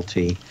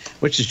TLT,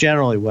 which is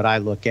generally what I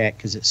look at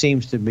because it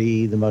seems to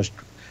be the most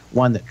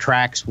one that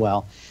tracks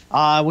well.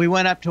 We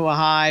went up to a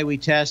high. We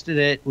tested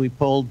it. We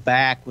pulled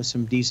back with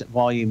some decent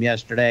volume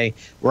yesterday.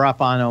 We're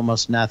up on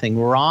almost nothing.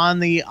 We're on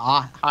the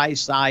high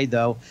side,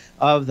 though,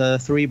 of the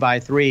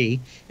 3x3.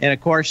 And, of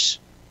course,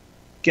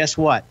 guess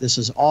what? This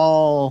is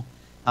all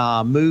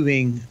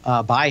moving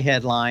by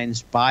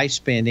headlines, by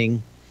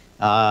spending,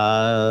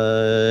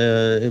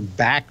 backed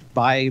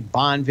by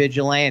bond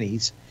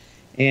vigilantes,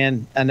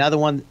 and another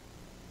one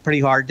pretty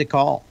hard to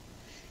call.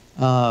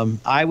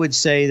 I would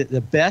say that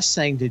the best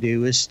thing to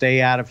do is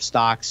stay out of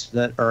stocks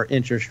that are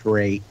interest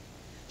rate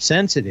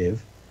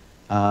sensitive,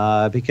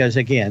 because,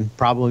 again,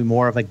 probably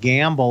more of a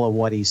gamble of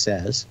what he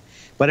says.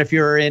 But if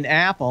you're in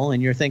Apple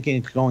and you're thinking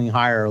it's going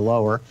higher or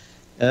lower,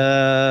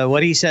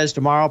 what he says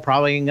tomorrow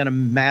probably ain't going to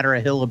matter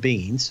a hill of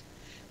beans.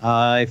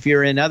 If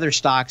you're in other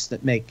stocks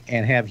that make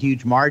and have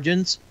huge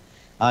margins,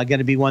 going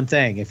to be one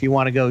thing. If you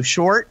want to go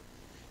short,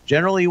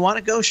 generally you want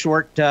to go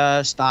short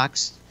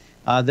stocks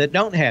that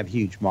don't have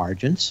huge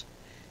margins,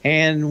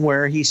 and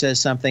where he says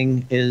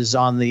something is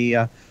on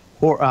the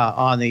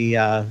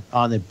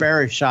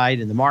bearish side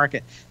in the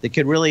market that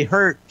could really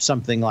hurt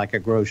something like a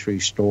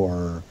grocery store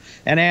or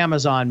an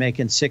Amazon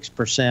making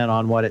 6%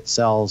 on what it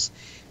sells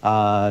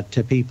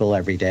to people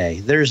every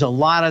day. There's a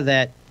lot of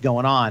that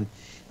going on.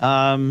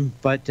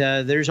 But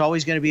there's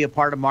always going to be a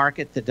part of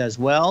market that does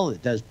well,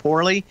 that does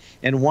poorly,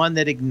 and one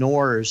that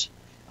ignores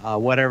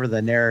whatever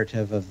the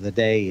narrative of the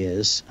day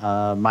is.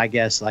 My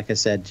guess, like I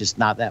said, just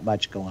not that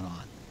much going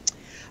on.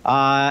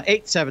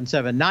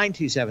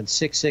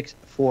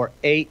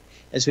 877-927-6648.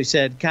 As we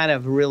said, kind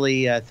of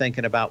really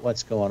thinking about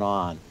what's going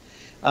on.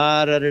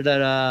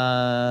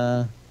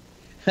 The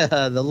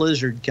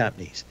lizard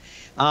companies.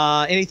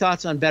 Any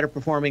thoughts on better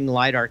performing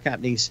LiDAR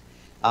companies?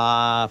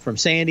 From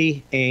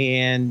Sandy,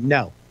 and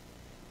no.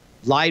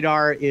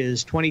 LiDAR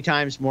is 20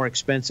 times more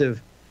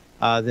expensive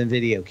than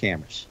video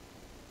cameras.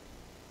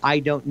 I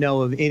don't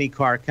know of any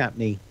car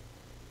company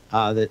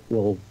that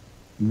will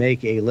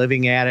make a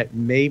living at it.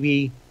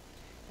 Maybe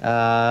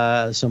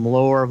some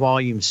lower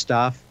volume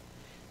stuff.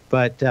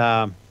 But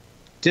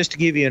just to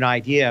give you an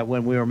idea,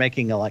 when we were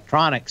making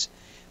electronics,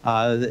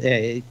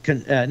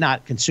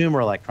 not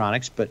consumer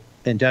electronics, but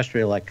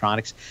industrial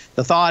electronics,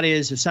 the thought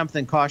is if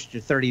something costs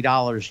you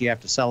 $30, you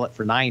have to sell it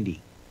for $90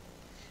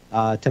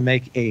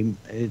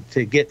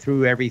 to get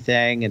through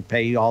everything and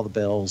pay all the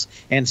bills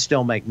and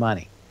still make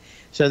money.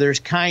 So there's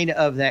kind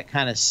of that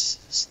kind of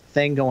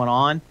thing going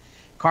on.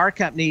 Car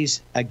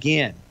companies,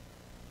 again,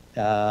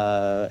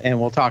 and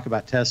we'll talk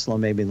about Tesla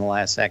maybe in the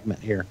last segment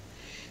here,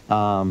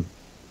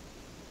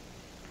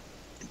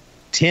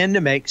 tend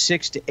to make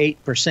 6 to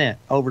 8%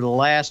 over the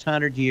last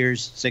 100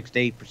 years. 6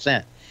 to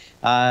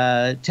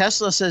 8%.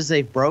 Tesla says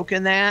they've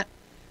broken that.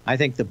 I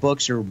think the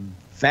books are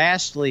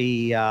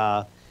vastly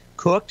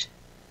cooked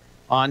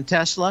on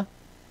Tesla,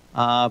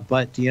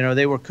 but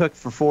they were cooked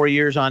for 4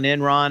 years on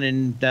Enron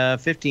and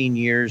 15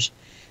 years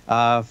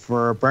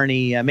for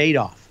Bernie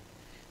Madoff.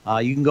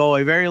 You can go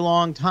a very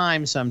long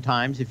time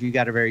sometimes if you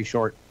got a very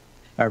short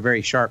or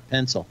very sharp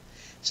pencil.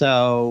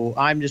 So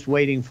I'm just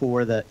waiting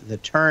for the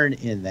turn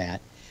in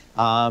that.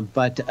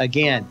 But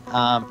again,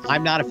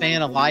 I'm not a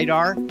fan of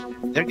LiDAR.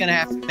 They're going to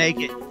have to make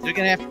it. They're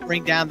going to have to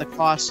bring down the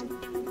cost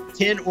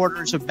 10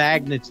 orders of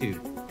magnitude.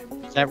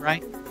 Is that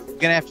right? They're going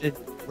to have to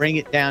bring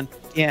it down,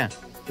 to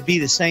be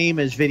the same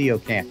as video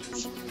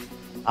cameras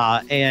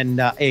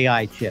and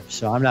AI chips.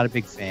 So I'm not a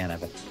big fan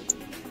of it.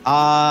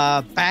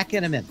 Back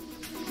in a minute.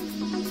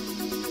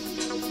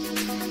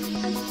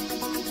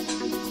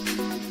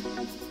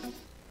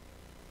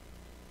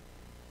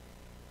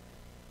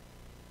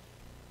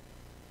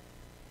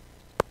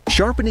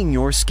 Sharpening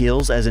your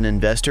skills as an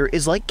investor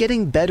is like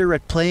getting better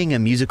at playing a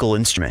musical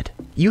instrument.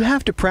 You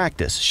have to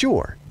practice,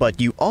 sure, but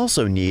you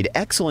also need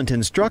excellent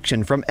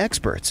instruction from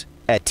experts.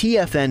 At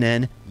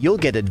TFNN, you'll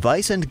get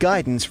advice and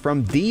guidance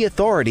from the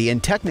authority in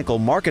technical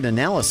market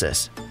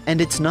analysis.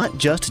 And it's not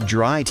just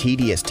dry,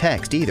 tedious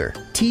text either.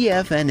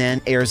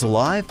 TFNN airs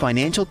live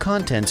financial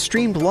content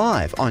streamed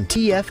live on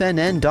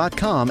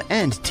TFNN.com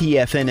and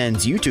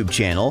TFNN's YouTube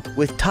channel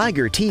with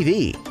Tiger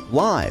TV,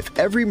 live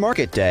every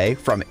market day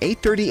from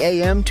 8:30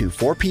 a.m. to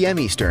 4 p.m.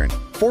 Eastern,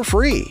 for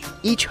free.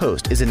 Each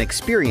host is an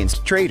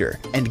experienced trader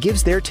and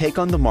gives their take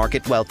on the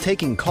market while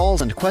taking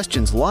calls and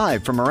questions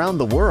live from around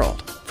the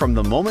world. From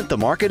the moment the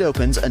market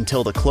opens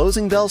until the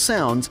closing bell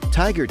sounds,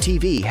 Tiger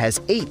TV has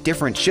 8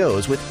 different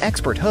shows with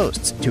expert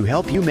hosts to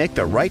help you make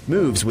the right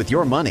moves with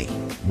your money.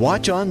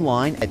 Watch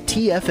online at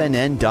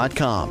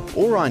TFNN.com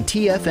or on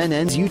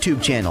TFNN's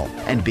YouTube channel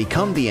and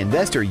become the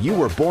investor you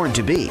were born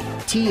to be.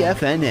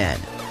 TFNN,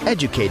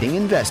 educating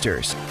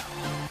investors.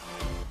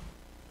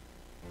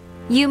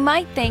 You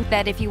might think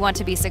that if you want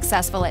to be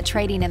successful at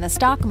trading in the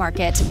stock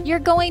market, you're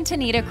going to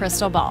need a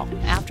crystal ball.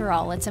 After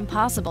all, it's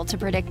impossible to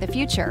predict the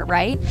future,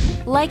 right?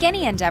 Like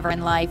any endeavor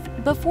in life,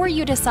 before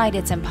you decide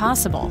it's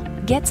impossible,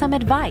 get some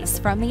advice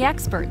from the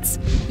experts.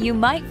 You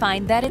might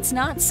find that it's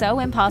not so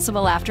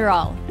impossible after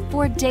all.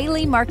 For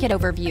daily market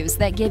overviews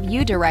that give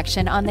you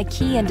direction on the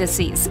key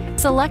indices,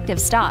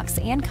 selective stocks,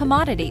 and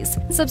commodities,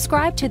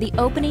 subscribe to the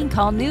Opening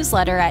Call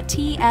newsletter at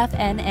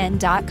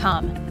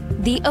TFNN.com.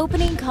 The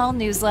Opening Call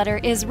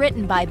newsletter is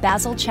written by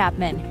Basil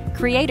Chapman,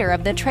 creator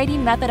of the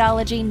trading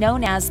methodology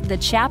known as the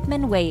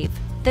Chapman Wave.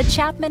 The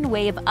Chapman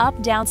Wave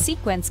up-down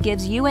sequence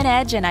gives you an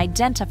edge in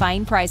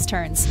identifying price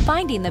turns,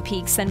 finding the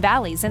peaks and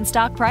valleys in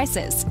stock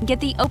prices. Get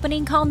the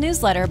Opening Call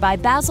newsletter by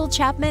Basil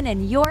Chapman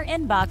in your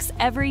inbox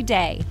every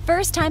day.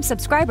 First-time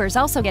subscribers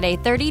also get a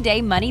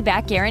 30-day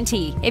money-back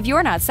guarantee. If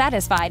you're not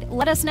satisfied,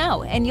 let us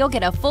know, and you'll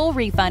get a full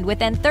refund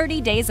within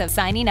 30 days of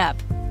signing up.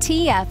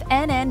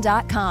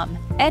 TFNN.com,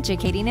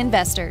 educating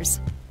investors.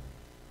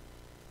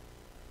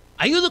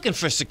 Are you looking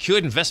for a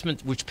secured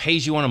investment which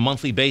pays you on a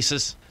monthly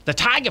basis? The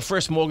Tiger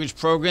First Mortgage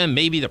Program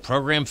may be the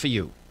program for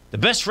you. The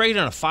best rate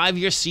on a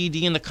 5-year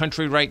CD in the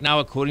country right now,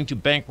 according to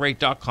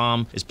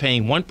Bankrate.com, is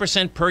paying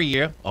 1% per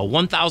year or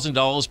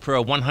 $1,000 per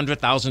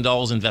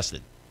 $100,000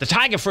 invested. The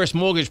Tiger First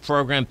Mortgage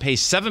Program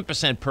pays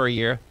 7% per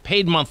year,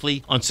 paid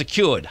monthly, on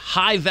secured,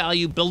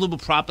 high-value buildable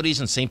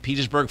properties in St.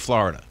 Petersburg,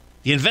 Florida.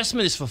 The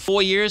investment is for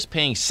 4 years,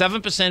 paying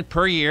 7%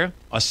 per year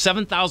or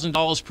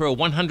 $7,000 per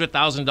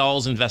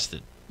 $100,000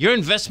 invested. Your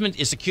investment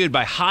is secured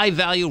by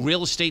high-value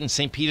real estate in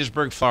St.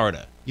 Petersburg,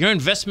 Florida. Your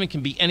investment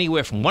can be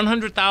anywhere from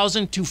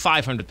 $100,000 to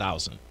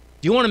 $500,000. Do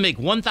you want to make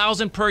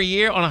 $1,000 per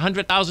year on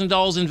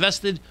 $100,000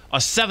 invested or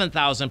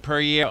 $7,000 per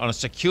year on a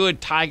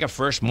secured Tiger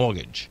First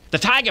mortgage? The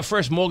Tiger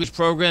First Mortgage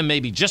Program may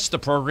be just the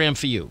program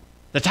for you.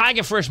 The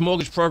Tiger First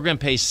Mortgage Program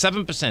pays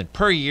 7%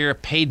 per year,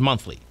 paid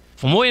monthly.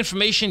 For more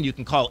information, you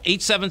can call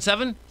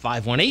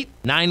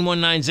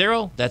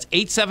 877-518-9190. That's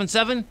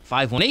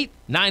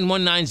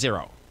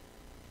 877-518-9190.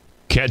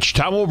 Catch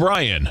Tom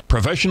O'Brien,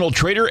 professional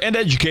trader and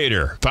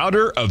educator,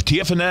 founder of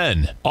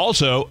TFNN.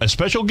 Also, a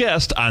special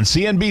guest on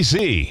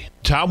CNBC.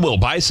 Tom will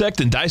bisect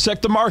and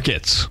dissect the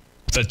markets.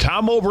 The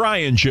Tom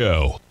O'Brien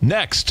Show,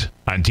 next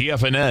on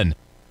TFNN.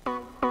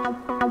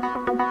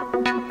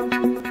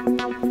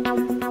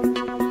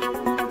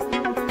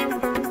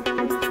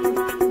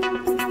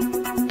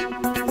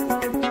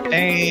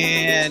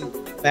 And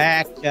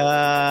back,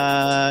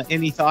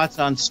 any thoughts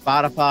on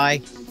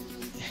Spotify?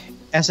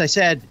 As I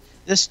said,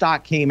 this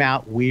stock came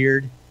out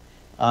weird.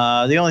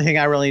 The only thing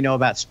I really know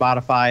about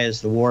Spotify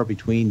is the war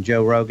between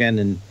Joe Rogan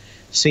and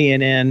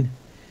CNN,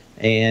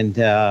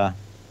 and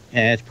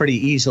it's pretty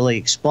easily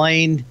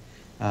explained.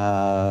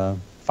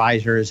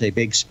 Pfizer is a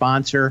big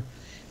sponsor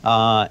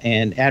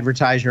and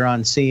advertiser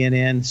on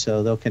CNN,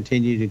 so they'll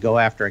continue to go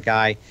after a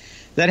guy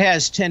that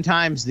has 10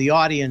 times the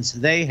audience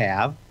they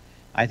have.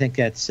 I think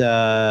that's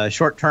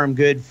short-term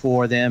good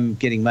for them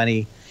getting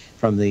money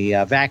from the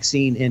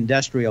vaccine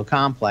industrial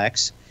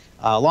complex.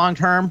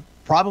 Long-term,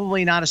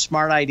 probably not a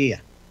smart idea.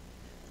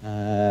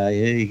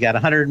 You got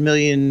 100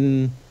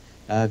 million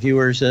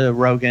viewers of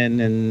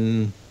Rogan,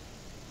 and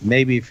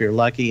maybe if you're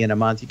lucky in a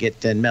month you get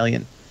 10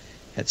 million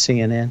at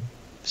CNN.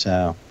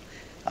 So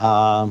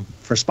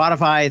for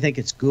Spotify, I think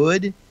it's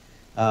good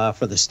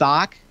for the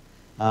stock.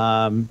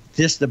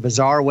 Just the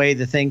bizarre way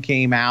the thing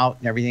came out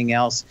and everything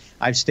else,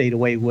 I've stayed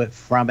away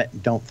from it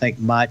and don't think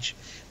much.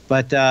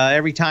 But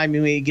every time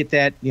we get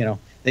that,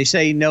 they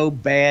say no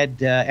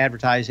bad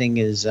advertising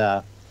is,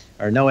 or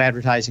no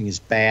advertising is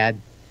bad,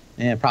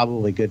 and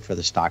probably good for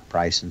the stock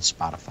price and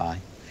Spotify.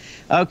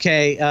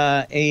 Okay,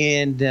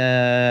 and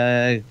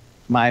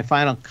my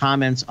final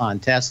comments on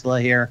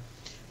Tesla here.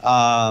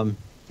 I've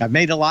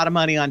made a lot of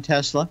money on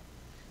Tesla.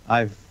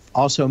 I've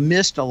also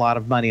missed a lot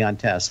of money on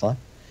Tesla,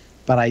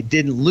 but I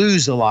didn't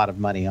lose a lot of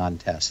money on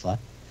Tesla.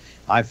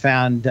 I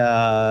found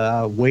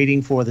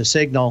waiting for the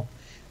signal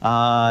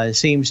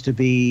seems to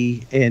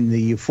be in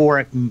the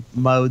euphoric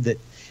mode that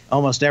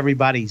almost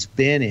everybody's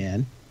been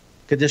in,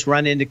 Could this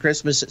run into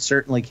Christmas? It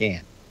certainly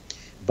can.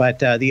 But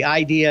the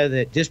idea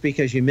that just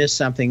because you miss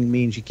something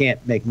means you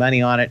can't make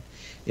money on it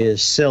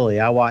is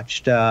silly. I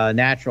watched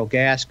natural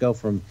gas go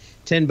from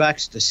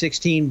 $10 to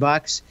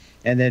 $16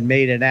 and then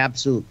made an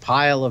absolute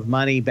pile of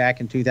money back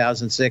in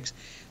 2006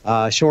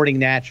 shorting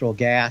natural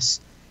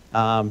gas.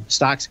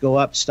 Stocks go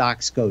up,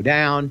 stocks go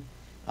down.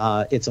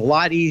 It's a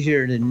lot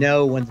easier to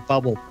know when the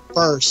bubble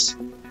bursts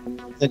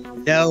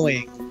than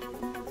knowing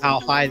how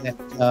high that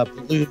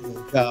balloon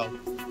will go.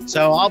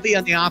 So I'll be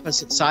on the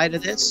opposite side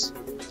of this,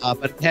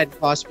 but it hadn't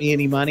cost me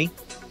any money.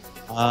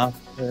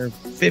 There are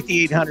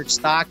 5,800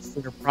 stocks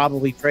that are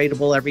probably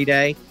tradable every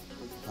day.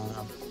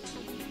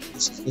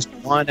 This is just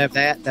one of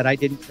that I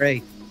didn't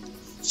trade.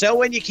 So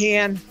when you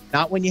can,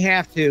 not when you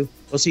have to.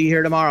 We'll see you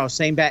here tomorrow.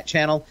 Same bat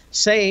channel,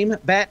 same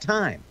bat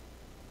time.